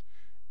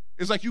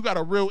 It's like you got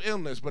a real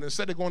illness, but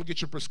instead of going to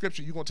get your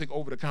prescription, you're going to take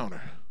over the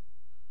counter.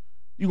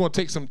 You're going to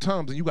take some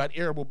Tums and you got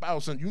irritable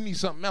bowel syndrome. You need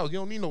something else. You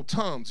don't need no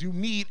Tums. You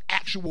need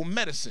actual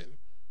medicine.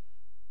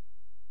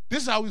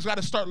 This is how we've got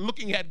to start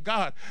looking at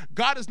God.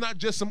 God is not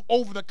just some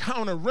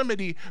over-the-counter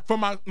remedy for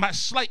my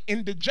slight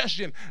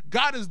indigestion.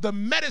 God is the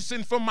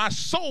medicine for my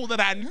soul that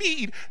I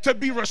need to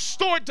be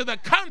restored to the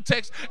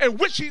context in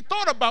which he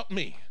thought about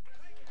me.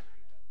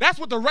 That's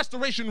what the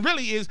restoration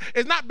really is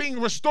not being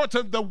restored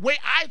to the way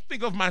I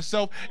think of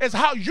myself. It's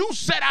how you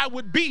said I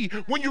would be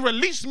when you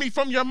released me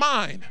from your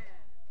mind.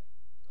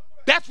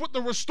 That's what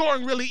the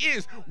restoring really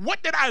is.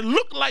 What did I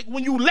look like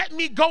when you let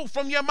me go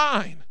from your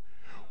mind?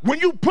 When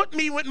you put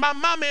me with my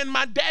mama and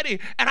my daddy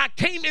and I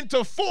came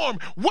into form,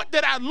 what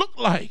did I look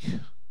like?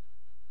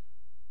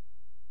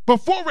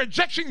 Before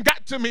rejection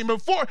got to me,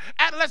 before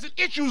adolescent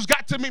issues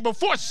got to me,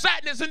 before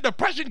sadness and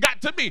depression got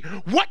to me,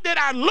 what did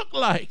I look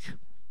like?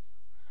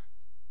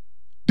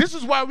 This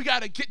is why we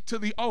got to get to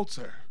the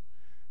altar.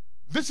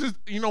 This is,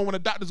 when a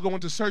doctor's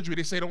going to surgery,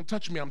 they say, don't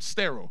touch me, I'm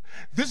sterile.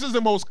 This is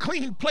the most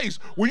clean place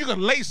where you can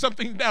lay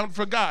something down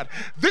for God.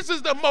 This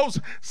is the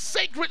most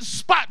sacred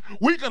spot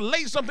where you can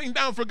lay something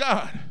down for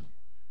God.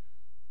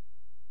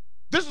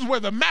 This is where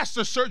the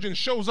master surgeon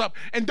shows up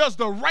and does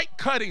the right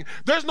cutting.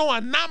 There's no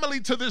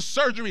anomaly to this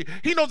surgery.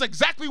 He knows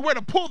exactly where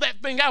to pull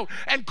that thing out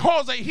and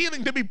cause a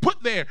healing to be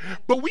put there.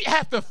 But we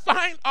have to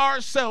find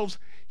ourselves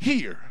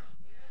here.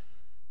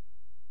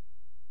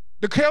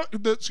 The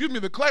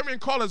clarion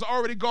call has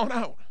already gone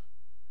out.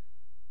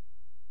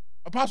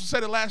 Apostle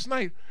said it last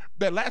night,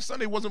 that last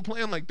Sunday wasn't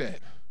playing like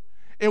that.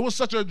 It was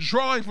such a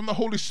drawing from the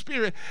Holy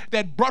Spirit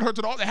that brought her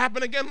to the altar. It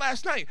happened again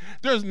last night.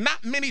 There's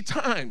not many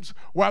times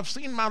where I've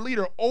seen my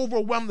leader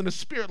overwhelmed in the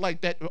spirit like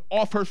that,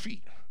 off her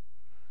feet.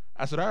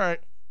 I said, all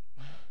right,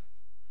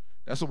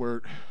 that's a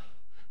word.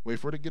 Wait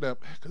for her to get up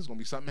because it's going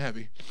to be something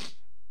heavy.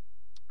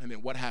 And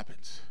then what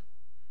happens?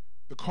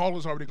 The call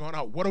has already gone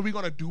out. What are we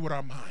going to do with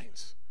our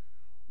minds?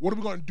 What are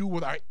we going to do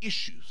with our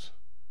issues?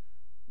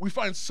 We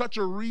find such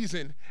a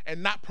reason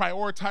and not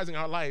prioritizing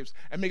our lives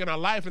and making our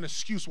life an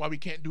excuse why we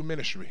can't do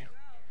ministry.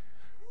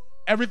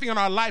 Everything in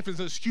our life is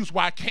an excuse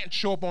why I can't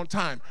show up on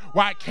time,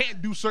 why I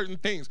can't do certain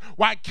things,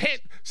 why I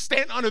can't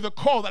stand under the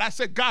call that I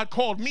said God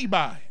called me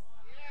by.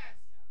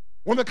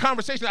 One of the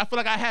conversations I feel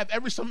like I have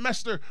every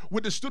semester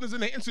with the students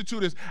in the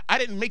institute is, I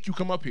didn't make you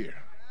come up here.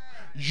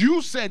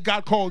 You said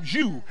God called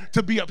you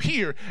to be up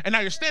here, and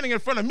now you're standing in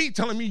front of me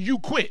telling me you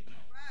quit.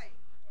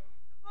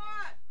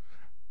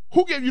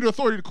 Who gave you the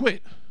authority to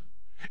quit?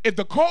 If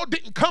the call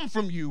didn't come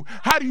from you,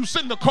 how do you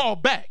send the call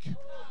back?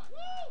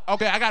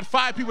 Okay, I got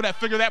 5 people that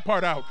figure that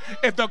part out.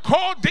 If the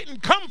call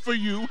didn't come for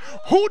you,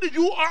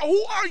 who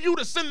are you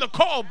to send the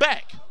call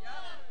back?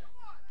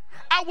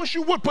 I wish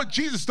you would put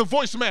Jesus to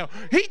voicemail.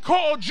 He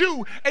called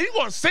you, and you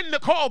going to send the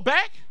call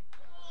back?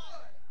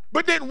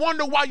 But then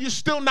wonder why you're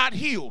still not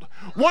healed.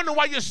 Wonder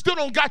why you still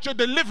don't got your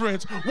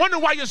deliverance. Wonder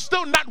why you're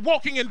still not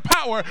walking in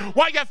power.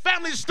 Why your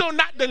family's still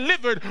not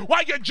delivered.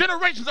 Why your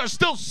generations are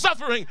still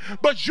suffering.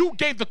 But you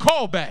gave the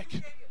call back.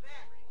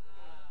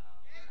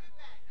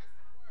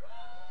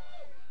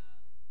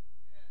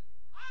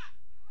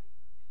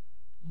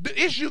 The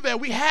issue that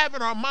we have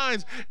in our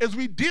minds is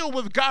we deal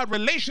with God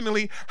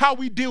relationally how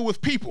we deal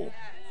with people.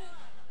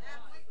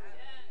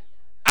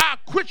 I'll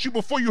quit you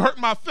before you hurt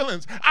my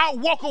feelings. I'll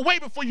walk away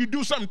before you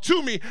do something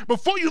to me.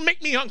 Before you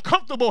make me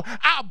uncomfortable,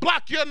 I'll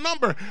block your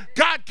number.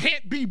 God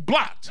can't be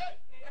blocked.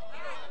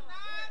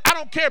 I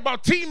don't care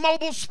about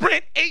T-Mobile,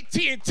 Sprint,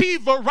 AT&T,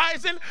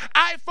 Verizon,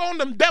 iPhone,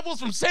 them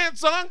devils from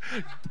Samsung.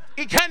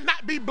 It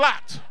cannot be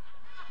blocked.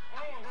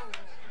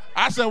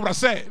 I said what I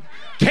said.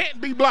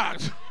 Can't be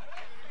blocked.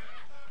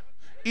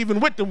 Even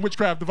with them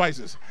witchcraft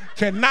devices.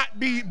 Cannot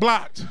be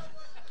blocked.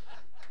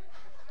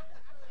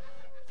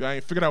 If I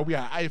ain't figured out we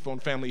are an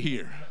iPhone family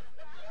here.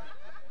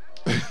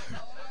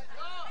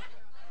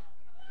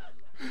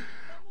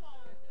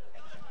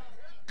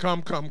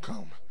 Come.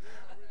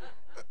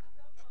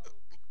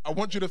 I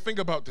want you to think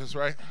about this,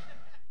 right?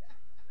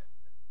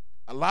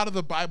 A lot of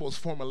the Bible is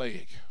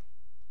formulaic.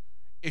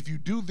 If you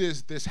do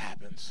this, this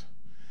happens.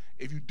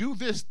 If you do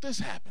this, this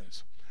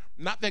happens.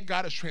 Not that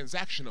God is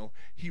transactional.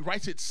 He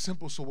writes it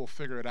simple so we'll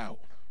figure it out.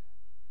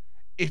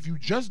 If you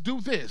just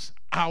do this,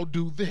 I'll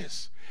do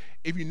this.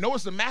 If you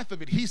notice the math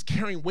of it, he's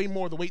carrying way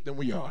more of the weight than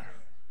we are.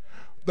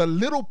 The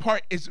little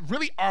part is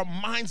really our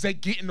minds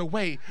that get in the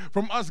way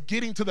from us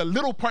getting to the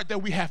little part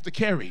that we have to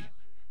carry.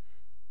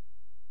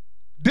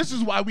 This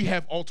is why we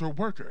have altar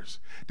workers.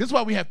 This is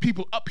why we have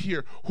people up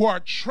here who are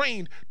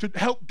trained to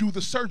help do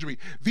the surgery.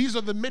 These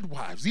are the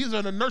midwives. These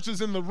are the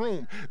nurses in the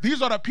room.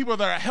 These are the people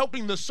that are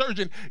helping the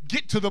surgeon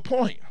get to the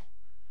point.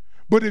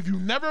 But if you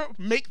never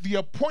make the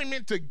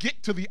appointment to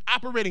get to the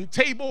operating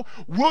table,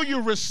 will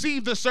you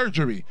receive the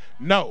surgery?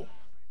 No.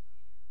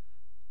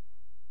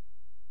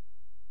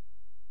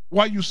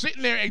 While you're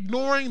sitting there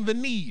ignoring the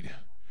need,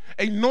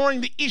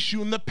 ignoring the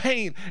issue and the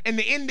pain and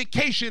the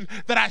indication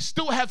that I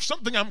still have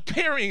something I'm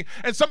carrying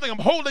and something I'm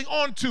holding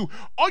on to,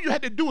 all you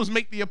had to do was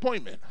make the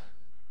appointment.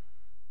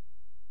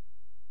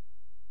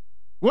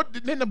 What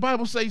didn't the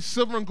Bible say?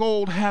 Silver and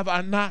gold have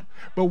I not,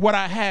 but what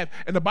I have.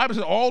 And the Bible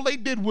said all they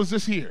did was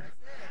this here.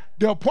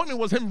 The appointment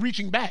was him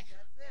reaching back.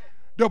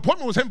 The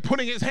appointment was him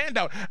putting his hand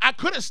out. I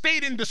could have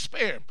stayed in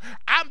despair.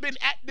 I've been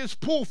at this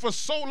pool for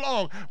so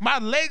long. My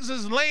legs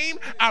is lame.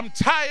 I'm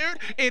tired.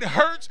 It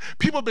hurts.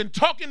 People have been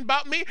talking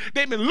about me.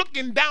 They've been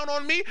looking down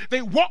on me.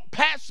 They walk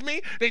past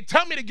me. They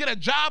tell me to get a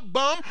job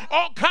bum,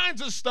 all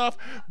kinds of stuff.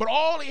 But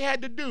all he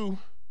had to do,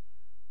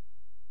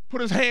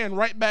 put his hand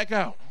right back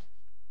out.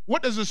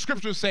 What does the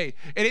scripture say?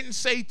 It didn't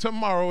say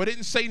tomorrow. It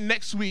didn't say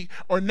next week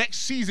or next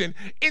season.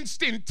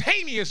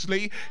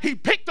 Instantaneously, he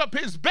picked up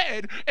his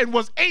bed and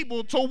was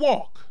able to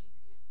walk.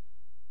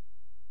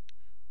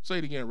 Say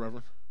it again,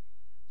 Reverend.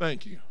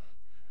 Thank you.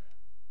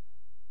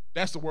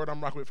 That's the word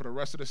I'm rocking with for the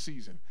rest of the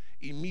season.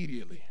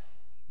 Immediately.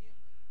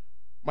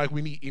 Myke,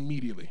 we need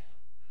immediately.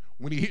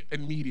 We need it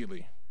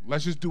immediately.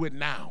 Let's just do it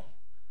now.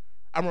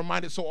 I'm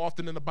reminded so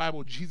often in the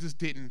Bible, Jesus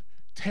didn't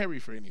tarry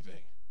for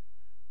anything.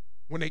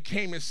 When they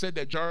came and said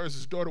that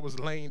Jairus' daughter was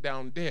laying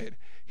down dead,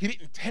 he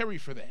didn't tarry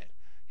for that.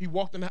 He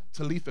walked in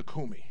Talitha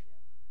Kumi.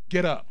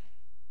 Get up.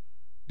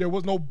 There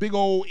was no big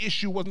old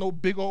issue, was no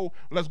big old,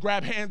 let's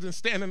grab hands and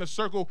stand in a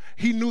circle.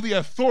 He knew the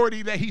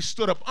authority that he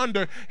stood up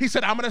under. He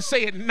said, I'm going to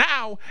say it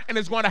now, and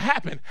it's going to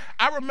happen.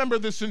 I remember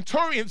the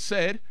centurion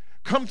said,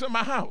 come to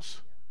my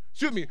house.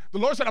 Excuse me, the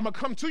Lord said, I'm going to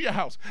come to your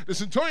house. The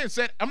centurion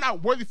said, I'm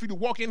not worthy for you to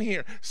walk in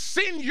here.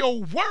 Send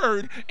your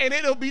word, and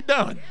it'll be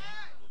done.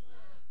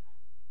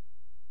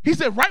 He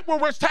said, right where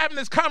we're having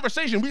this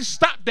conversation, we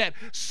stopped that.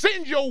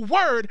 Send your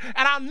word,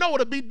 and I know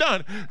it'll be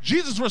done.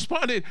 Jesus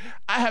responded,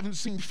 I haven't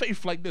seen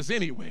faith like this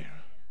anywhere.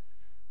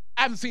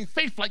 I haven't seen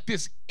faith like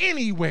this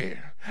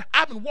anywhere.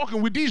 I've been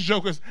walking with these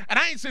jokers, and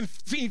I ain't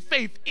seen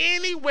faith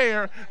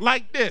anywhere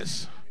like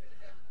this.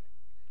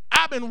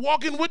 I've been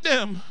walking with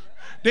them.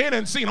 They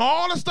done seen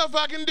all the stuff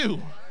I can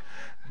do.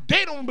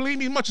 They don't believe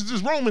me as much as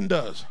this Roman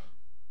does.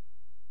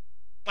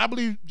 I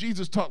believe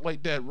Jesus talked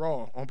like that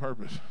raw on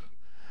purpose.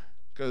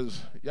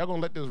 Because y'all going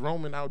to let this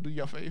Roman outdo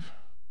your faith?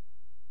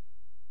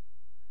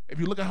 If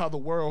you look at how the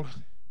world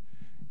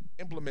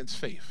implements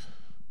faith,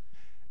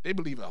 they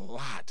believe a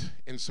lot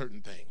in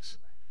certain things.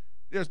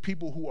 There's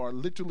people who are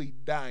literally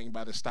dying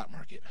by the stock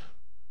market.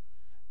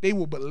 They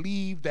will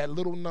believe that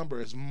little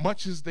number as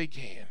much as they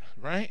can,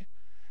 right?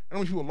 I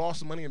know people lost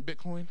some money in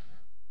Bitcoin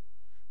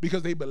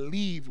because they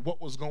believed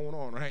what was going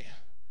on, right?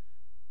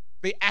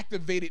 They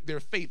activated their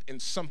faith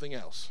in something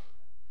else,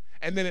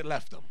 and then it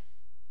left them.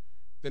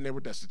 Then they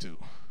were destitute.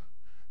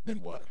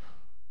 Then what?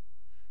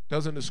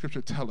 Doesn't the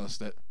scripture tell us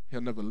that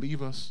he'll never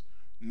leave us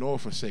nor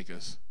forsake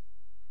us?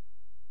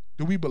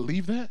 Do we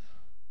believe that?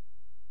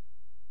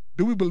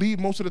 Do we believe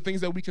most of the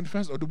things that we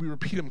confess, or do we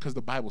repeat them because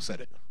the Bible said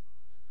it?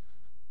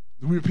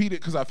 Do we repeat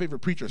it because our favorite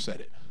preacher said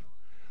it?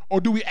 Or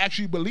do we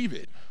actually believe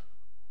it?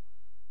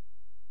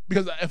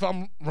 Because if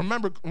I'm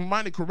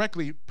reminded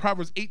correctly,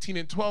 Proverbs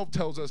 18:12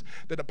 tells us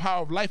that the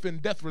power of life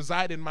and death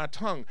reside in my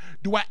tongue.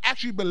 Do I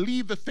actually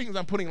believe the things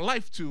I'm putting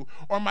life to,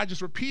 or am I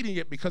just repeating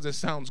it because it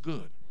sounds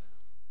good?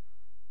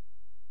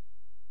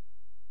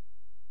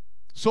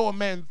 So a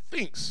man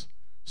thinks,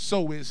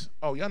 so is,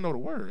 oh, y'all know the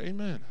word,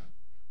 amen.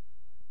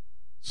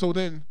 So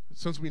then,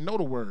 since we know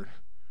the word,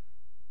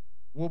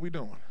 what are we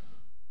doing?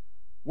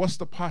 What's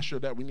the posture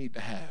that we need to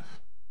have?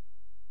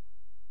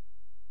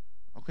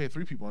 Okay,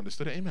 3 people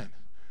understood it, amen.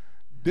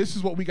 This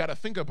is what we got to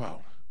think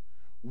about.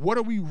 What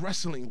are we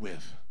wrestling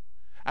with?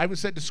 I even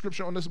said the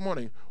scripture on this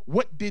morning.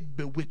 What did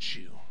bewitch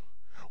you?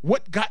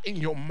 What got in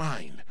your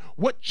mind?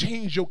 What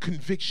changed your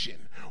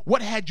conviction?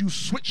 What had you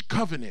switch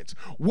covenants?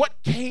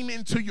 What came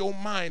into your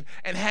mind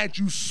and had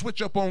you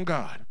switch up on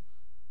God?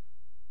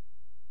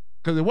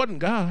 Because it wasn't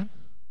God.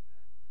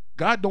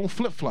 God don't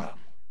flip-flop.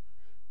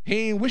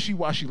 He ain't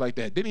wishy-washy like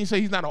that. Didn't he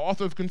say he's not an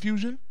author of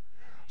confusion?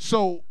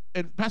 So,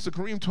 and Pastor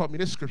Kareem taught me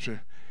this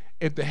scripture.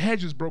 If the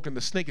hedge is broken,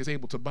 the snake is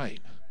able to bite.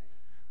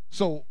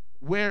 So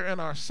where in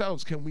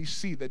ourselves can we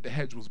see that the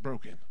hedge was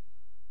broken?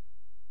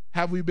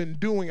 Have we been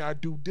doing our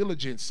due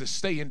diligence to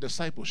stay in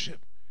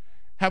discipleship?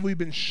 Have we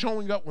been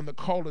showing up when the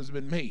call has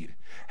been made?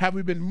 Have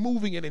we been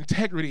moving in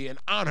integrity and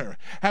honor?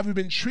 Have we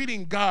been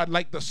treating God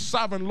like the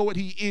sovereign Lord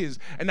he is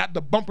and not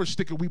the bumper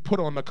sticker we put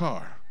on the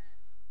car?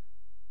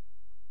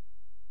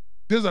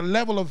 There's a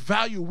level of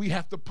value we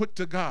have to put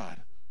to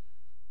God,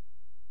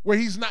 where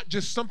he's not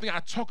just something I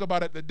talk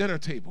about at the dinner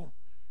table.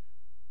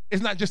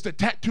 It's not just the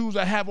tattoos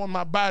I have on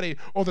my body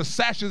or the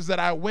sashes that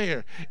I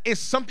wear. It's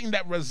something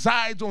that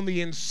resides on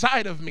the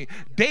inside of me.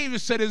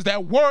 David said, is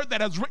that word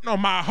that is written on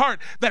my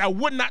heart that I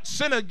would not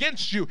sin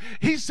against you.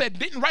 He said,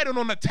 didn't write it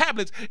on the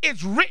tablets.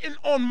 It's written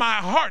on my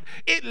heart.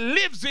 It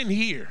lives in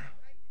here.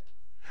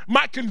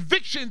 My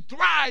conviction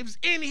thrives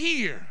in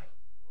here.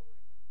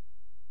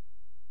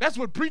 That's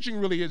what preaching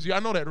really is. Y'all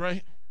know that,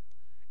 right?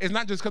 It's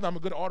not just because I'm a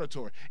good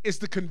orator. It's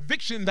the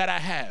conviction that I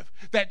have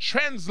that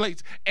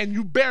translates, and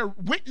you bear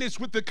witness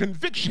with the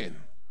conviction.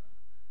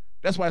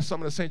 That's why some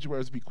of the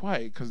sanctuaries be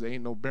quiet, because there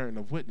ain't no bearing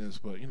of witness,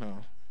 but, you know,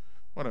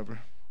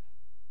 whatever.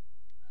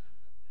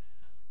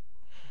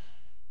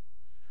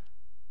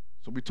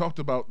 So we talked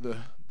about the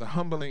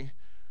humbling,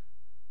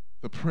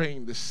 the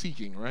praying, the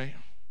seeking, right?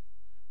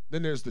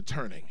 Then there's the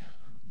turning.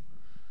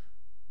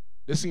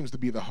 This seems to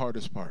be the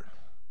hardest part,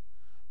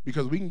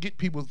 because we can get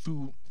people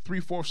through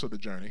 3/4 of the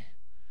journey,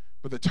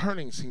 but the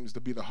turning seems to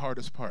be the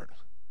hardest part.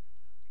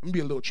 Let me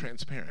be a little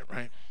transparent,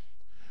 right?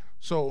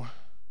 So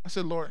I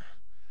said, Lord,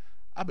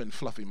 I've been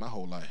fluffy my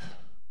whole life.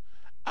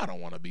 I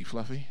don't want to be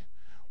fluffy.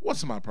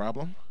 What's my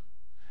problem?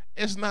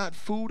 It's not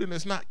food and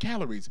it's not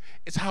calories.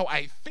 It's how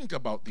I think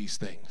about these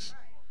things.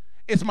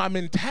 It's my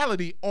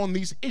mentality on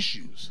these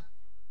issues.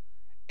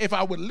 If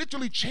I would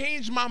literally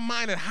change my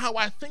mind and how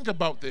I think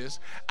about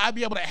this, I'd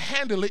be able to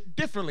handle it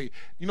differently.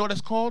 You know what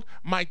that's called?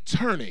 My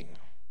turning.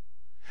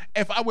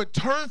 If I would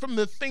turn from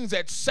the things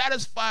that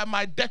satisfy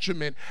my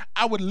detriment,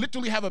 I would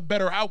literally have a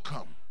better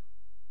outcome.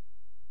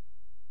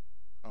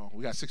 Oh,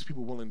 we got 6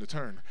 people willing to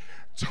turn.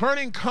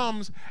 Turning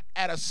comes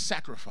at a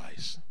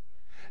sacrifice.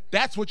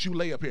 That's what you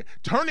lay up here.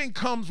 Turning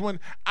comes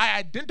when I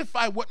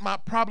identify what my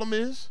problem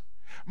is,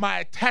 my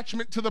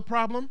attachment to the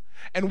problem,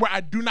 and where I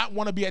do not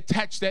want to be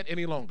attached to that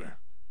any longer.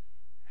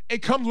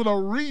 It comes with a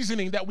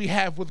reasoning that we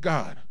have with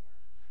God.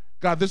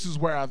 God, this is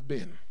where I've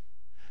been.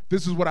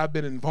 This is what I've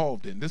been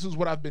involved in. This is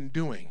what I've been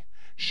doing.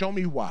 Show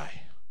me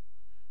why.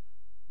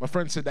 My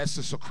friend said that's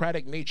the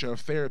Socratic nature of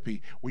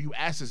therapy, where you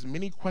ask as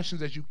many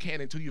questions as you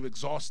can until you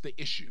exhaust the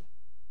issue.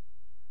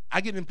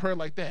 I get in prayer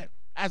like that.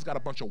 I just got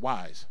a bunch of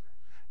whys.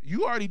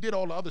 You already did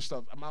all the other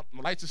stuff. My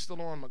lights are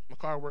still on, my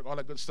car work, all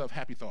that good stuff,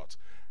 happy thoughts.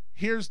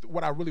 Here's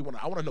what I really want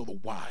to, I want to know the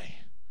why.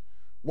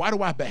 Why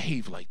do I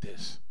behave like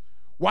this?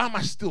 Why am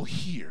I still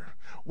here?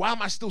 Why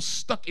am I still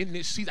stuck in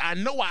this season? I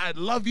know I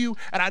love you,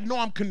 and I know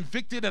I'm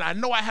convicted, and I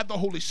know I have the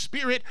Holy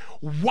Spirit.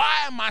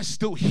 Why am I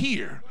still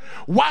here?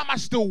 Why am I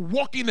still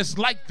walking this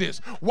like this?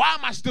 Why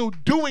am I still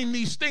doing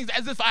these things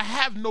as if I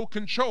have no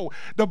control?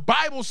 The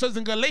Bible says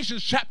in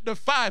Galatians chapter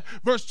 5,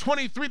 verse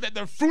 23, that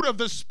the fruit of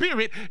the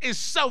Spirit is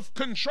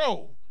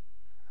self-control.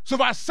 So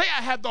if I say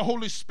I have the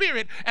Holy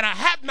Spirit and I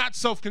have not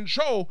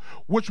self-control,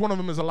 which one of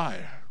them is a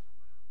liar?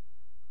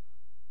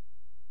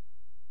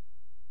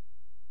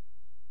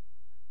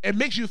 It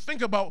makes you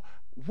think about,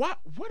 what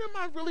am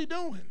I really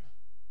doing?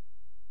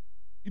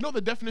 You know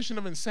the definition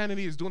of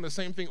insanity is doing the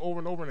same thing over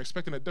and over and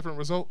expecting a different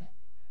result?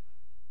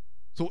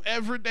 So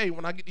every day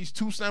when I get these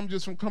 2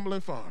 sandwiches from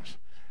Cumberland Farms,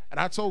 and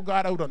I told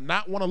God I would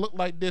not want to look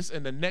like this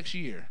in the next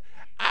year,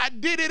 I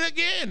did it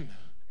again.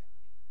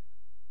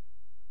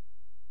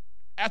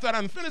 After I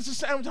done finished the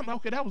sandwich, I'm like,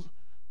 okay, that was,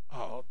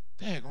 oh,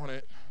 daggone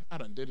it, I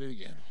done did it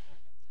again.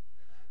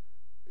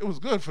 It was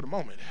good for the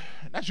moment.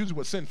 That's usually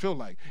what sin feel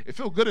like. It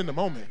feel good in the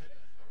moment.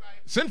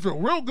 Sin feel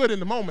real good in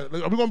the moment.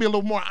 Are we going to be a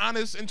little more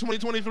honest in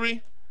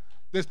 2023?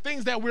 There's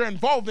things that we're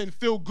involved in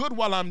feel good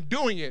while I'm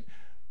doing it.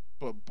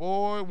 But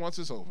boy, once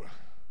it's over,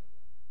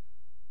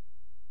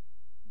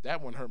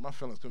 that one hurt my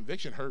feelings.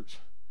 Conviction hurts.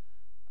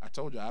 I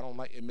told you, I don't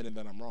like admitting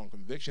that I'm wrong.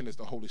 Conviction is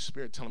the Holy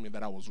Spirit telling me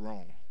that I was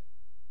wrong.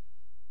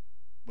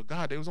 But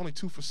God, there was only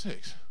 2 for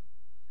 6.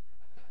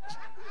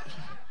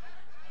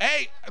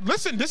 Hey,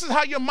 listen, this is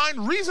how your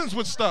mind reasons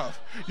with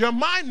stuff. Your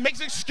mind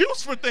makes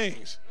excuse for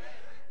things.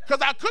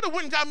 Because I could have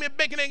went and got me a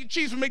bacon, egg, and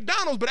cheese from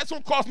McDonald's, but that's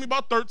going to cost me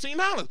about $13.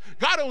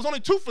 God, it was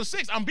only 2 for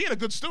 6. I'm being a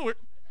good steward.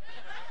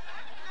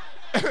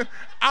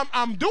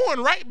 I'm doing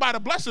right by the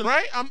blessing,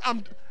 right?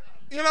 I'm,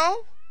 you know?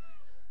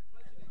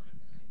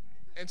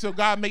 Until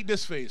God made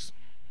this face.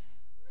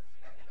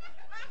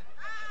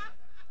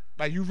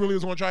 Like, you really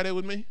was going to try that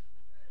with me?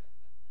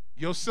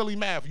 Your silly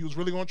math, you was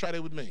really going to try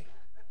that with me?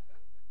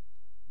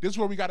 This is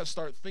where we got to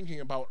start thinking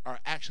about our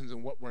actions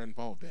and what we're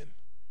involved in.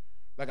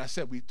 Like I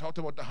said, we talked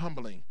about the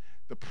humbling,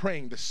 the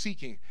praying, the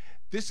seeking.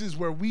 This is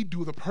where we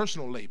do the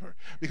personal labor,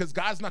 because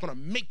God's not going to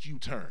make you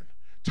turn.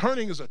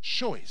 Turning is a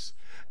choice.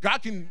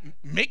 God can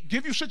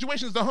give you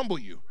situations to humble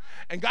you,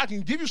 and God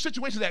can give you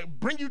situations that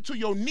bring you to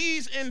your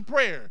knees in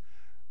prayer.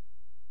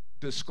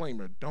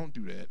 Disclaimer, don't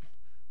do that,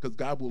 because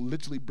God will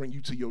literally bring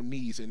you to your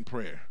knees in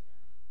prayer.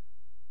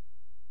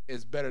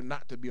 It's better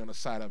not to be on the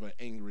side of an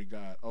angry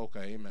God.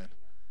 Okay, amen.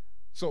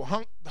 So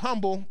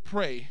humble,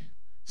 pray,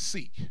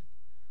 seek.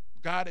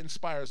 God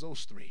inspires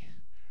those 3.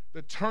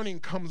 The turning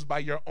comes by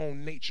your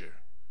own nature.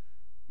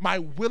 My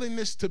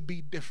willingness to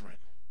be different.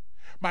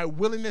 My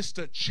willingness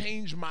to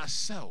change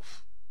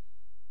myself.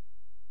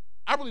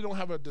 I really don't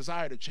have a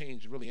desire to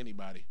change really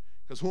anybody,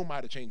 because who am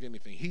I to change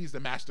anything? He's the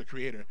master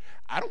creator.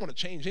 I don't want to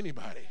change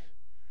anybody.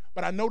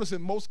 But I notice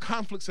in most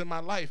conflicts in my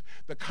life,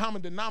 the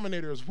common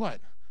denominator is what?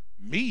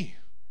 Me.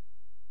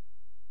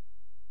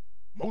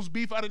 Most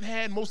beef I done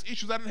had, most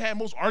issues I done had,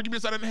 most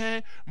arguments I done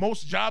had,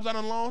 most jobs I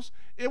done lost.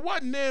 It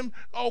wasn't them,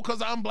 oh,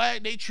 because I'm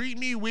black, they treat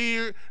me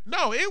weird.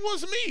 No, it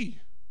was me.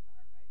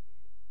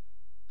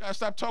 Gotta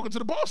stop talking to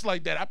the boss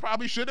like that. I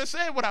probably should have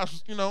said what I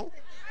was,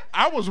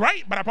 I was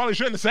right, but I probably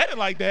shouldn't have said it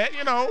like that,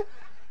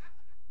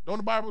 Don't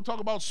the Bible talk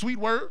about sweet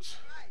words?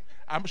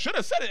 I should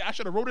have said it. I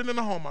should have wrote it in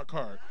the Hallmark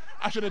card.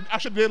 I should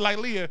have did like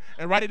Leah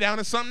and write it down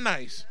as something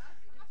nice.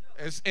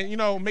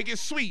 And make it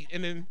sweet.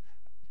 And then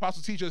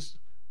Apostle teaches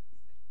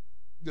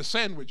the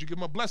sandwich. You give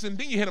them a blessing,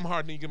 then you hit them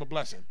hard, and then you give them a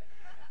blessing.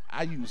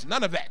 I use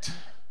none of that.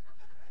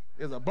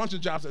 There's a bunch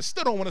of jobs that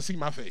still don't want to see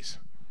my face.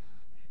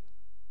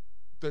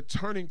 The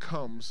turning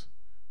comes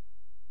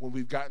when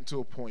we've gotten to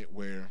a point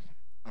where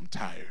I'm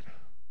tired.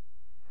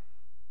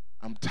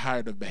 I'm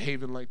tired of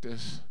behaving like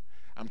this.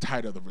 I'm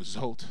tired of the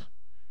result.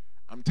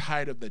 I'm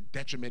tired of the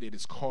detriment it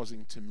is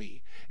causing to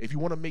me. If you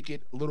want to make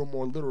it a little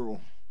more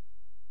literal,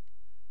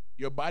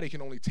 your body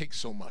can only take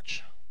so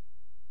much.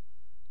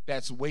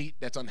 That's weight,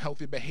 that's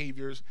unhealthy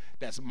behaviors,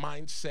 that's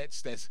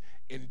mindsets, that's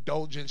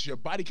indulgence. Your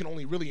body can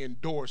only really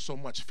endure so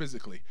much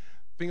physically.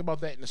 Think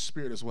about that in the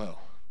spirit as well.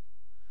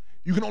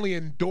 You can only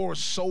endure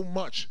so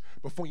much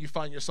before you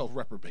find yourself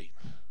reprobate.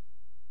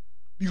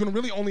 You can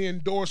really only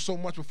endure so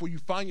much before you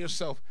find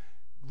yourself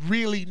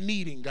really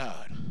needing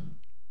God.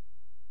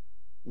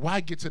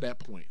 Why get to that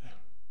point?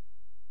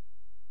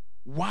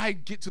 Why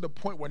get to the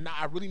point where now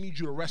I really need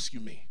you to rescue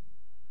me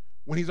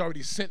when he's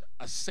already sent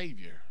a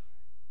savior?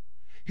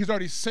 He's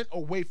already sent a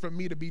way for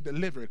me to be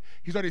delivered.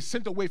 He's already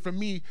sent a way for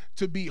me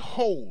to be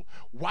whole.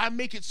 Why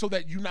make it so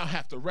that you now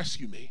have to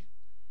rescue me?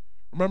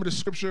 Remember the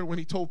scripture when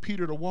he told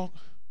Peter to walk?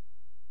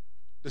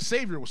 The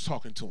Savior was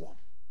talking to him.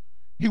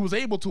 He was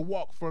able to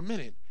walk for a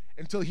minute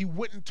until he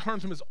wouldn't turn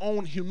from his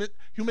own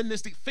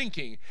humanistic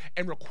thinking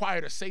and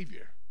required a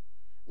Savior.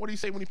 What did he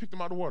say when he picked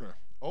him out of the water?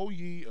 Oh,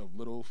 ye of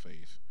little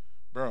faith.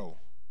 Bro,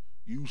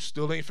 you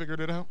still ain't figured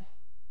it out?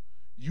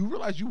 You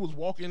realize you was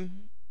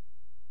walking?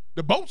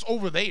 The boat's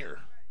over there.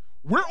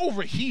 We're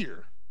over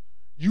here.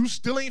 You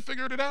still ain't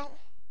figured it out?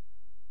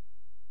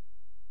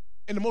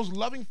 In the most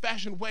loving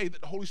fashion way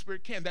that the Holy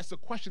Spirit can. That's the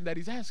question that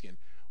he's asking.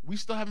 We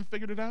still haven't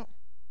figured it out?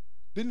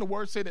 Didn't the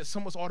word say that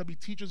some of us ought to be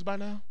teachers by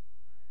now?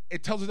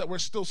 It tells us that we're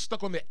still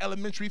stuck on the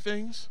elementary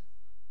things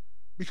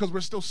because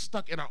we're still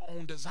stuck in our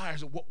own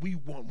desires of what we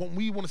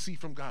want to see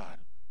from God.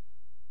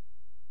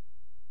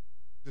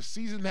 The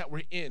season that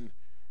we're in,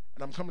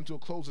 and I'm coming to a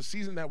close, the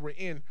season that we're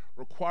in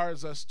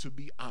requires us to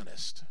be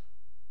honest.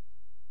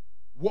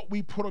 What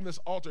we put on this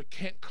altar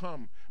can't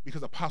come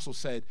because the apostle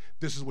said,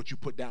 this is what you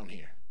put down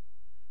here.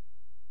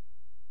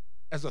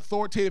 As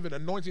authoritative and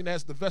anointing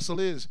as the vessel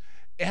is,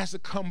 it has to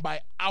come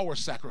by our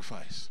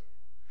sacrifice,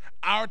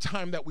 our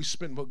time that we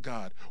spend with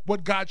God,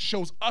 what God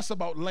shows us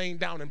about laying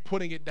down and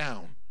putting it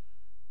down.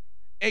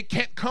 It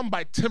can't come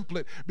by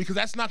template because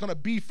that's not going to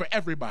be for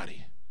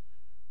everybody.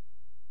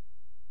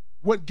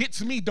 What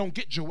gets me don't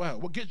get Joel.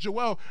 What gets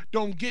Joel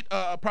don't get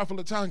Prophet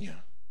Latanya.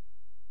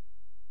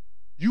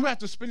 You have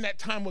to spend that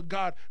time with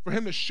God for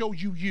him to show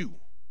you you.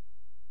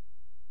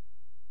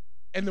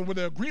 And then when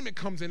the agreement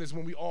comes in is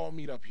when we all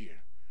meet up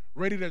here,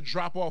 ready to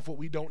drop off what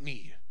we don't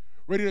need,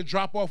 ready to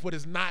drop off what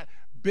is not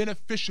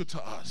beneficial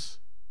to us.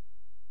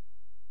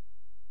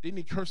 Didn't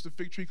he curse the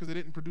fig tree because it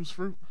didn't produce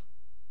fruit?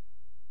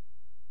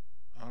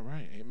 All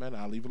right, amen.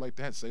 I'll leave it like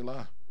that.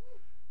 Selah.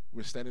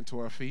 We're standing to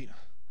our feet.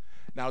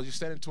 Now, as you're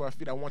standing to our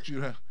feet, I want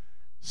you to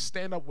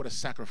stand up with a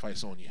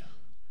sacrifice on you.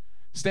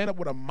 Stand up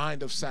with a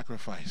mind of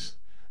sacrifice.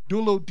 Do a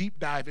little deep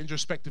dive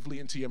introspectively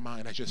into your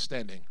mind as you're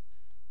standing.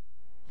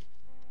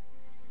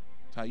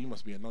 Ty, you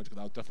must be anointed because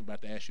I was definitely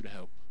about to ask you to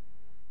help.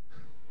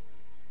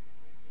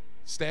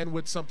 Stand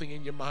with something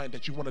in your mind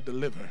that you want to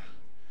deliver.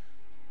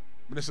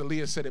 Minister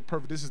Leah said it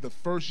perfect. This is the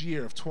first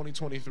year of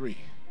 2023.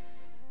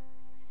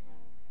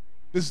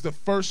 This is the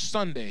first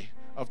Sunday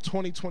of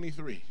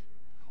 2023.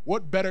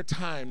 What better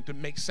time to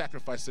make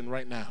sacrifice than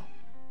right now?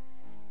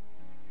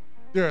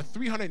 There are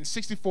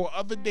 364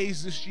 other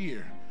days this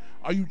year.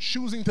 Are you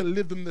choosing to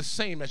live them the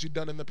same as you've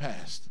done in the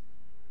past?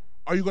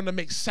 Are you going to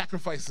make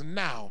sacrifice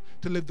now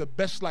to live the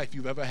best life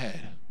you've ever had?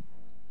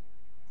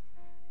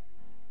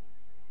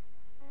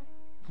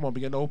 Come on,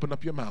 begin to open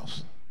up your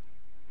mouth.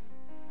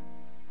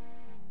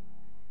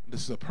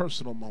 This is a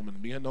personal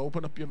moment. Begin to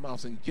open up your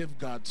mouth and give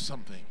God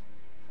something.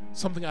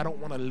 Something I don't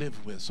want to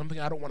live with. Something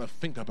I don't want to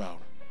think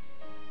about.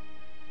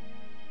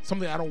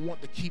 Something I don't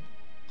want to keep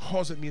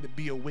causing me to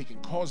be awake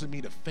and causing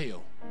me to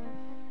fail.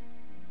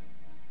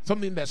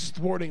 Something that's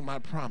thwarting my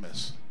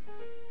promise.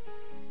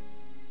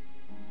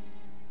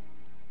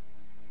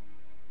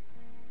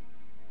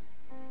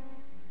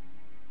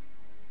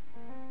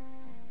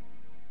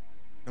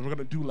 And we're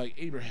going to do like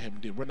Abraham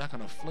did. We're not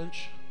going to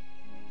flinch.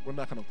 We're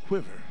not going to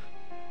quiver.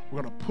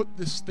 We're going to put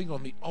this thing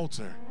on the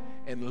altar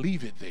and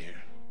leave it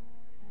there.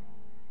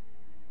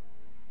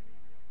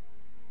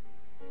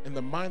 In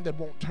the mind that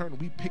won't turn,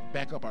 we pick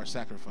back up our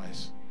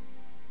sacrifice.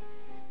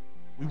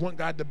 We want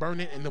God to burn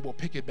it, and then we'll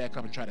pick it back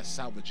up and try to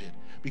salvage it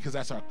because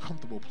that's our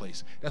comfortable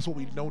place. That's what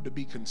we know to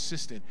be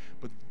consistent.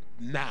 But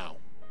now,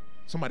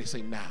 somebody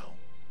say now,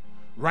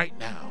 right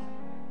now,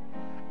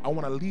 I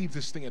want to leave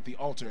this thing at the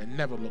altar and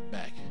never look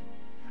back.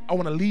 I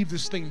want to leave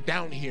this thing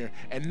down here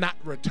and not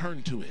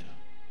return to it.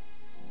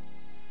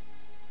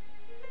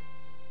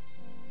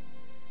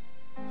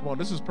 Come on,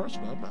 this is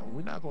personal.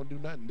 We're not going to do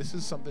nothing. This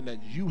is something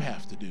that you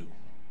have to do.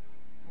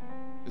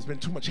 There's been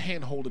too much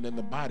hand-holding in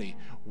the body.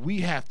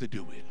 We have to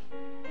do it.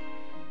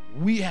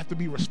 We have to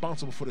be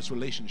responsible for this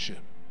relationship.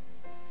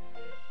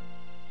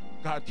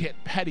 God can't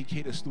patty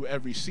cake us through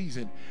every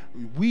season.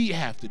 We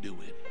have to do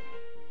it.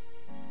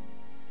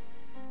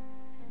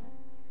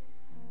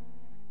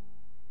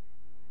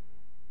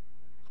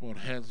 Come on,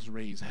 hands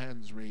raised,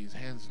 hands raised,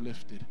 hands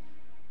lifted.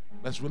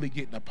 Let's really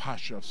get in a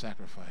posture of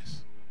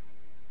sacrifice.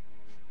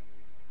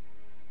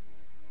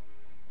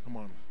 Come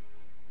on.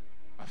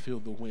 I feel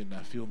the wind.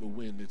 I feel the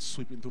wind. It's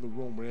sweeping through the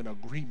room. We're in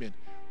agreement.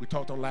 We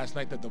talked on last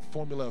night that the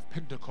formula of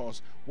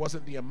Pentecost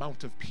wasn't the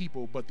amount of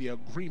people, but the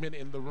agreement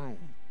in the room.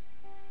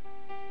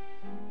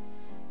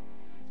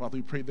 Father,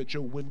 we pray that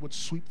your wind would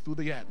sweep through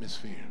the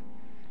atmosphere,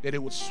 that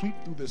it would sweep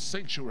through the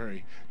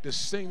sanctuary,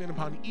 descending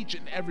upon each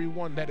and every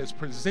one that is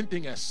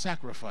presenting a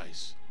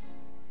sacrifice,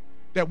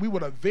 that we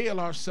would avail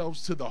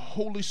ourselves to the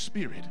Holy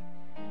Spirit.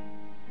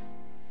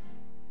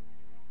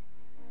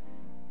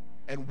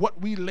 And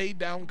what we lay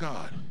down,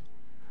 God,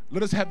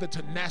 let us have the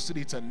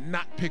tenacity to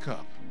not pick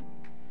up.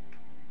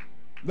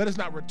 Let us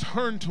not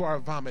return to our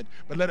vomit,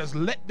 but let us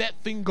let that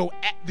thing go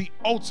at the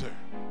altar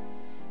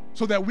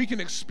so that we can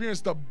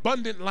experience the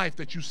abundant life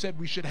that you said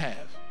we should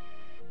have.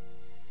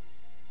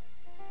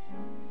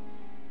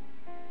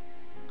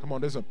 Come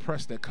on, there's a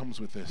press that comes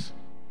with this.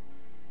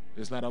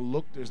 There's not a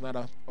look, there's not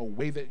a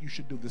way that you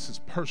should do. This is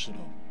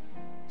personal.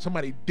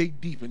 Somebody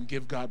dig deep and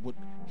give God what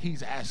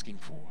he's asking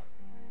for.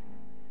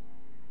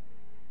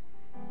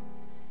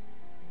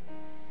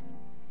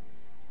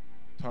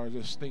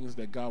 There's things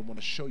that God want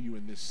to show you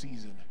in this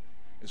season.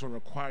 It's going to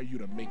require you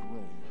to make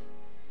room.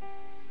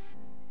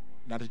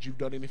 Not that you've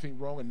done anything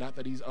wrong and not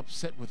that he's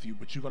upset with you,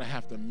 but you're going to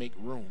have to make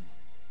room.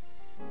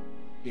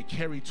 You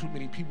carry too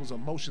many people's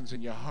emotions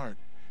in your heart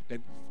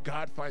that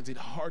God finds it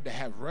hard to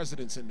have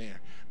residence in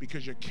there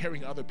because you're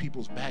carrying other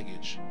people's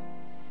baggage.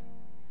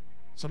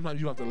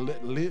 Sometimes you have to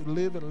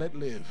live and let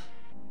live.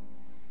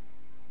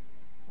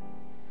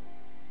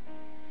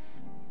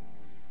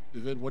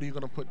 David, what are you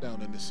going to put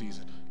down in this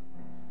season?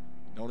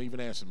 Don't even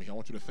answer me. I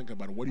want you to think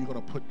about it. What are you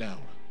going to put down?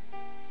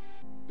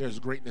 There's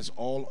greatness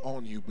all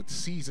on you, but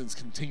seasons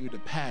continue to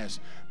pass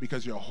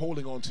because you're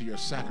holding on to your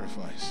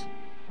sacrifice.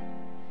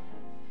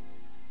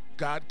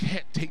 God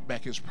can't take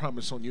back his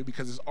promise on you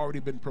because it's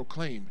already been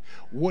proclaimed.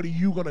 What are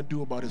you going to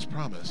do about his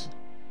promise?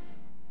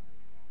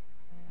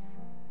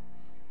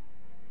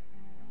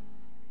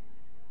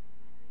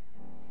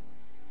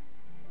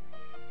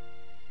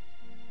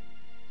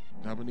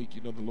 Dominique,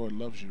 you know the Lord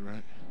loves you,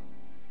 right?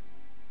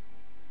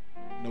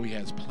 You know he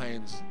has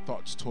plans,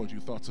 thoughts toward you,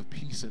 thoughts of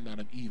peace and not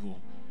of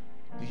evil,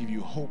 to give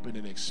you hope and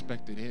an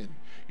expected end.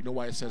 You know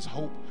why it says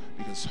hope?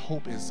 Because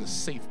hope is a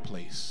safe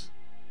place.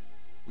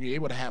 When you're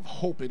able to have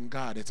hope in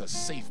God, it's a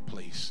safe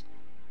place.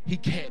 He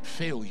can't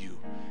fail you.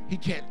 He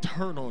can't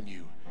turn on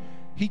you.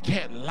 He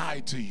can't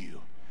lie to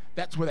you.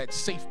 That's where that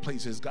safe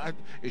place is. God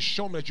is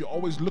showing that you're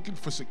always looking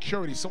for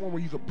security, somewhere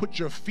where you can put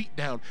your feet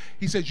down.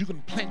 He says you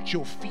can plant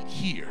your feet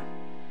here.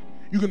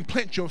 You can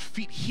plant your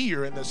feet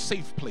here in the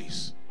safe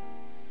place.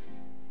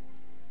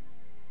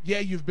 Yeah,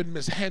 you've been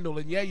mishandled,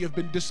 and yeah, you've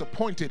been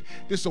disappointed.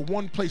 This is the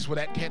one place where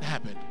that can't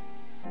happen.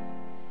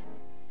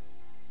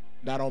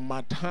 Not on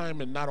my time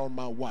and not on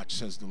my watch,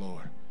 says the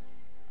Lord.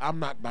 I'm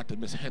not about to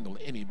mishandle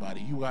anybody.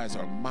 You guys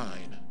are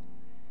mine.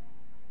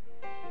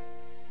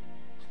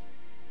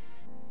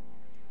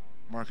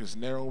 Marcus,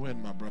 narrow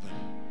in, my brother.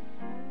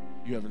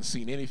 You haven't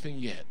seen anything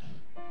yet.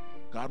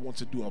 God wants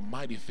to do a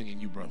mighty thing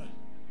in you, brother.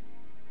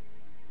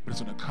 But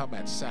it's going to come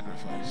at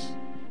sacrifice.